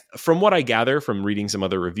from what I gather from reading some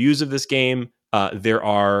other reviews of this game, there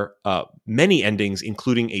are many endings,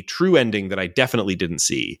 including a true ending that I definitely didn't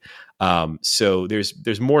see. So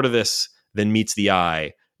there's more to this than meets the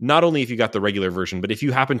eye. Not only if you got the regular version, but if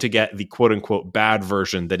you happen to get the quote unquote bad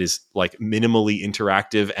version that is like minimally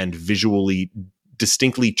interactive and visually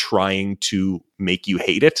distinctly trying to make you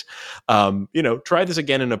hate it, try this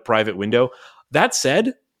again in a private window. That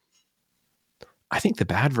said, I think the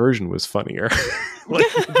bad version was funnier. Like,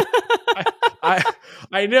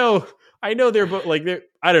 I know they're both like they're.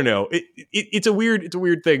 I don't know. It's a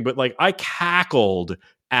weird thing, but like I cackled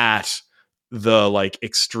at the like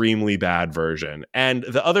extremely bad version, and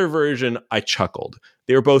the other version I chuckled.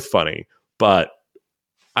 They were both funny, but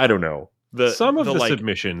I don't know. Some of the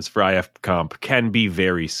submissions for IFComp can be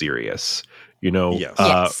very serious. Yes.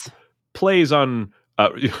 Yes. Plays on.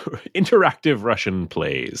 Interactive Russian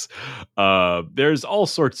plays. There's all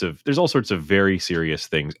sorts of very serious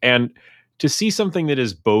things, and to see something that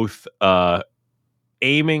is both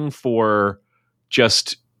aiming for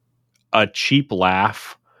just a cheap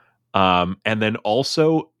laugh, and then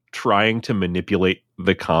also trying to manipulate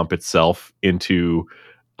the comp itself into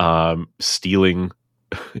stealing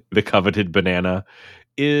the coveted banana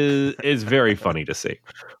is very funny to see.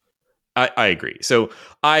 I agree. So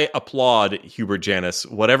I applaud Hubert Janus.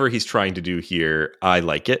 Whatever he's trying to do here, I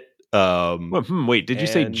like it. Wait, did you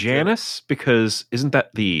say Janus? Because isn't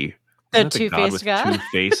that the two-faced god? 2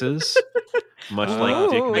 faces? Much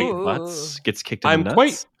like Dick McButts gets kicked in the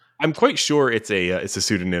nuts? I'm quite sure it's a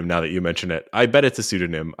pseudonym now that you mention it. I bet it's a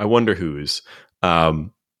pseudonym. I wonder whose.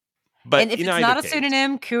 But and if it's not a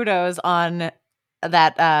pseudonym, kudos on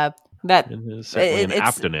that. That it's an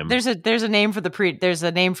aptonym. There's a name for there's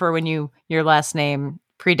a name for when your last name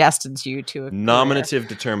predestines you to a nominative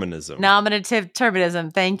determinism. Nominative determinism.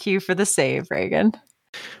 Thank you for the save, Reagan.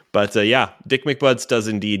 But Dick McButts does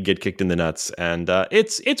indeed get kicked in the nuts, and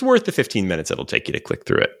it's worth the 15 minutes it'll take you to click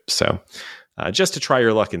through it. So just to try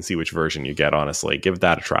your luck and see which version you get, honestly, give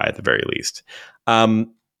that a try at the very least.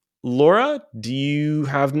 Laura, do you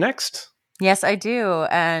have next? Yes, I do.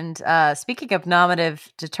 And speaking of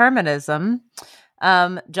nominative determinism,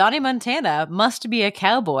 Johnny Montana must be a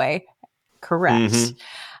cowboy. Correct.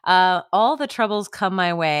 Mm-hmm. All the Troubles Come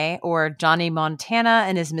My Way, or Johnny Montana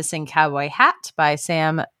and His Missing Cowboy Hat by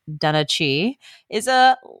Sam Dunachi, is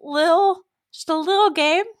just a little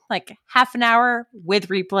game, like half an hour with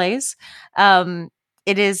replays.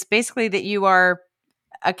 It is basically that you are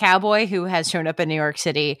a cowboy who has shown up in New York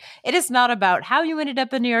City. It is not about how you ended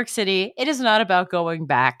up in New York City. It is not about going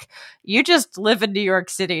back. You just live in New York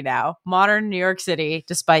City now, modern New York City,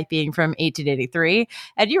 despite being from 1883.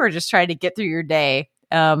 And you are just trying to get through your day.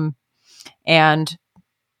 But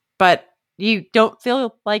you don't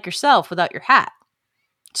feel like yourself without your hat.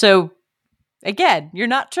 So again, you're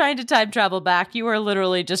not trying to time travel back. You are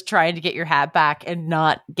literally just trying to get your hat back and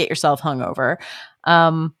not get yourself hungover.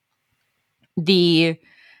 The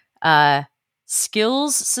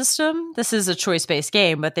skills system, this is a choice-based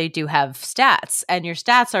game, but they do have stats, and your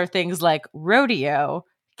stats are things like rodeo,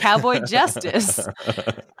 cowboy justice,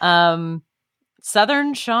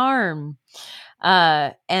 southern charm,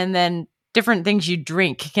 and then different things you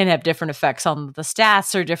drink can have different effects on the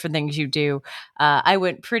stats, or different things you do. I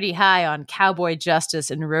went pretty high on cowboy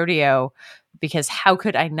justice and rodeo because how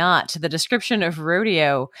could I not? The description of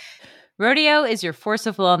rodeo Rodeo is your force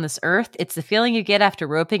of will on this earth. It's the feeling you get after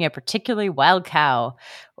roping a particularly wild cow,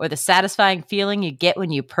 or the satisfying feeling you get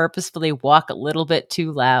when you purposefully walk a little bit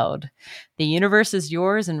too loud. The universe is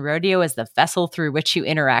yours, and rodeo is the vessel through which you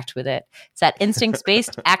interact with it. It's that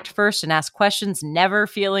instincts-based, act first and ask questions, never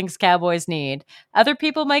feelings cowboys need. Other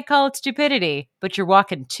people might call it stupidity, but you're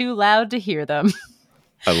walking too loud to hear them.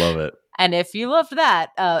 I love it. And if you loved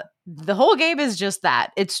that, the whole game is just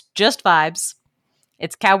that. It's just vibes.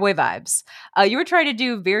 It's cowboy vibes. You were trying to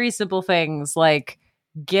do very simple things like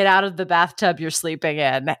get out of the bathtub you're sleeping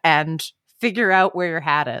in and figure out where your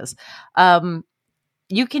hat is.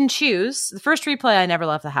 You can choose. The first replay, I never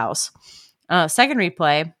left the house. Second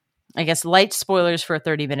replay, I guess light spoilers for a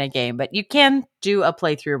 30-minute game, but you can do a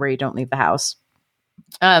playthrough where you don't leave the house.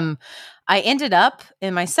 I ended up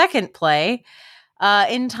in my second play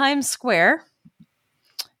in Times Square.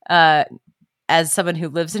 As someone who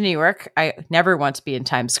lives in New York, I never want to be in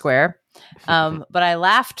Times Square. But I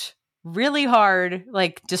laughed really hard,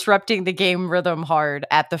 like disrupting the game rhythm hard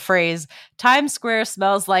at the phrase, Times Square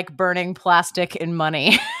smells like burning plastic and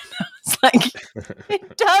money. It's like,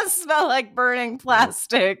 it does smell like burning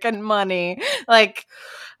plastic and money. Like,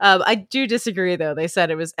 I do disagree, though. They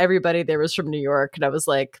said it was everybody there was from New York. And I was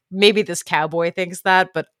like, maybe this cowboy thinks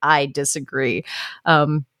that, but I disagree.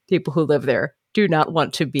 People who live there do not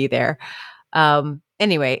want to be there.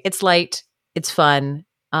 Anyway, it's light. It's fun.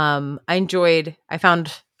 I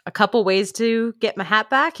found a couple ways to get my hat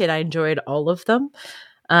back, and I enjoyed all of them.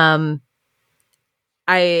 I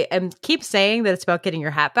keep saying that it's about getting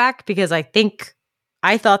your hat back because I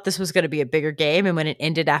thought this was going to be a bigger game. And when it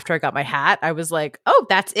ended after I got my hat, I was like, oh,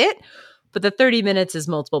 that's it. But the 30 minutes is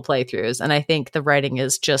multiple playthroughs. And I think the writing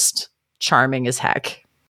is just charming as heck.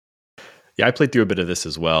 Yeah, I played through a bit of this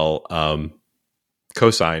as well.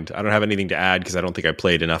 Co-signed. I don't have anything to add because I don't think I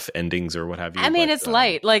played enough endings or what have you. I mean, it's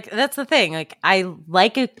light. Like, that's the thing. Like, I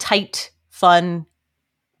like a tight, fun,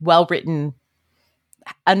 well-written,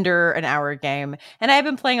 under an hour game. And I've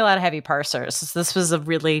been playing a lot of heavy parsers. So this was a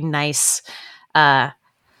really nice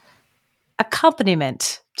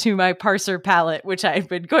accompaniment to my parser palette, which I've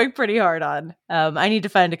been going pretty hard on. I need to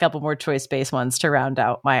find a couple more choice-based ones to round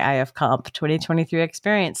out my IFComp 2023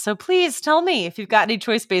 experience. So please tell me if you've got any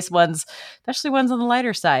choice-based ones, especially ones on the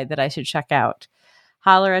lighter side that I should check out.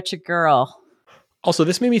 Holler at your girl. Also,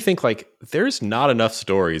 this made me think, like, there's not enough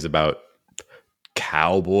stories about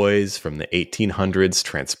cowboys from the 1800s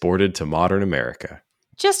transported to modern America.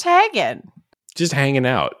 Just hanging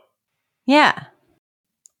out. Yeah.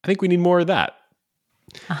 I think we need more of that.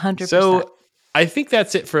 100%. So I think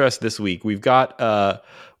that's it for us this week. We've got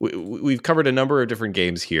we've covered a number of different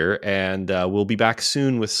games here, and we'll be back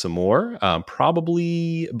soon with some more,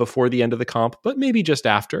 probably before the end of the comp, but maybe just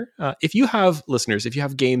after. If you have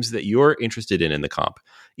games that you're interested in the comp,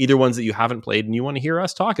 either ones that you haven't played and you want to hear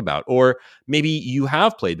us talk about, or maybe you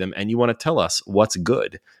have played them and you want to tell us what's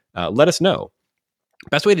good, let us know.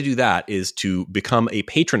 Best way to do that is to become a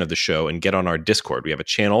patron of the show and get on our Discord. We have a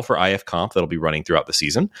channel for IFComp that'll be running throughout the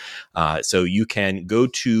season. So you can go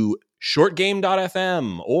to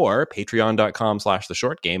shortgame.fm or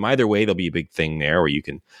patreon.com/theshortgame. Either way, there'll be a big thing there where you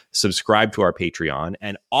can subscribe to our Patreon,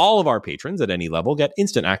 and all of our patrons at any level get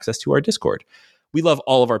instant access to our Discord. We love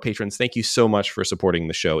all of our patrons. Thank you so much for supporting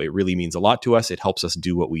the show. It really means a lot to us. It helps us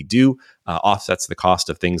do what we do, offsets the cost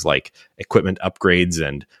of things like equipment upgrades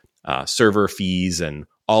and server fees and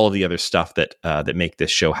all of the other stuff that make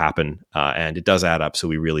this show happen. And it does add up. So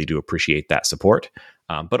we really do appreciate that support.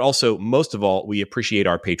 But also, most of all, we appreciate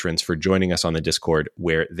our patrons for joining us on the Discord,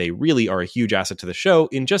 where they really are a huge asset to the show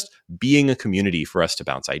in just being a community for us to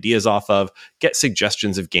bounce ideas off of, get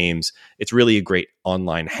suggestions of games. It's really a great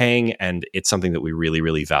online hang, and it's something that we really,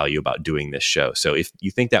 really value about doing this show. So if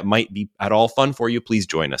you think that might be at all fun for you, please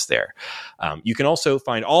join us there. You can also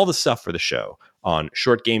find all the stuff for the show on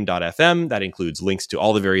shortgame.fm. That includes links to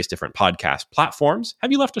all the various different podcast platforms.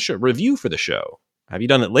 Have you left a review for the show? Have you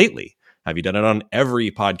done it lately? Have you done it on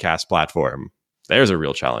every podcast platform? There's a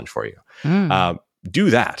real challenge for you.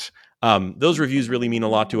 Do that. Those reviews really mean a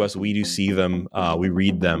lot to us. We do see them, we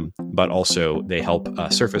read them, but also they help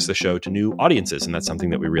surface the show to new audiences, and that's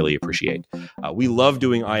something that we really appreciate. We love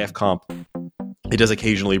doing IFComp. It does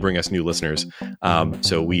occasionally bring us new listeners.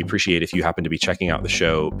 So we appreciate if you happen to be checking out the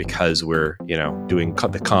show because we're, doing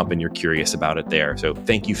the comp and you're curious about it there. So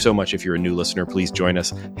thank you so much. If you're a new listener, please join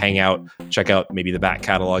us, hang out, check out maybe the back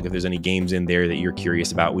catalog if there's any games in there that you're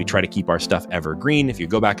curious about. We try to keep our stuff evergreen. If you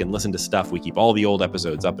go back and listen to stuff, we keep all the old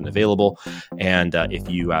episodes up and available. And if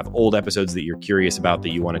you have old episodes that you're curious about that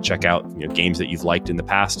you want to check out, games that you've liked in the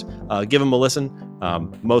past, give them a listen.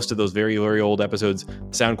 Most of those very, very old episodes,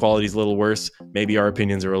 sound quality is a little worse. Maybe our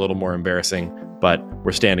opinions are a little more embarrassing, but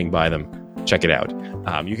we're standing by them. Check it out.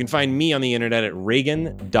 You can find me on the internet at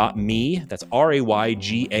raygan.me. That's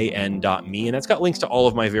RAYGAN.me. And that's got links to all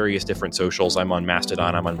of my various different socials. I'm on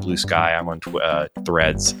Mastodon. I'm on Blue Sky. I'm on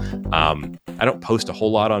Threads. I don't post a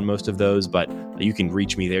whole lot on most of those, but you can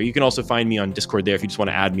reach me there. You can also find me on Discord there if you just want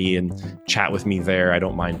to add me and chat with me there. I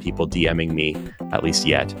don't mind people DMing me, at least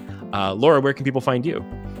yet. Laura, where can people find you?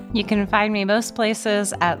 You can find me most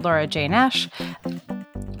places at Laura J. Nash.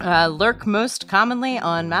 Lurk most commonly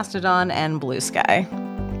on Mastodon and Blue Sky.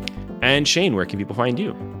 And Shane, where can people find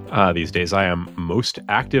you? These days I am most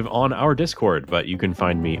active on our Discord, but you can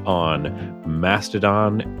find me on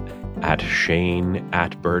Mastodon at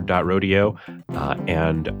Shane@bird.rodeo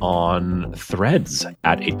and on Threads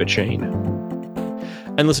at 8bitshane.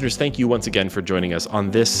 And listeners, thank you once again for joining us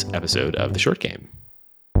on this episode of The Short Game.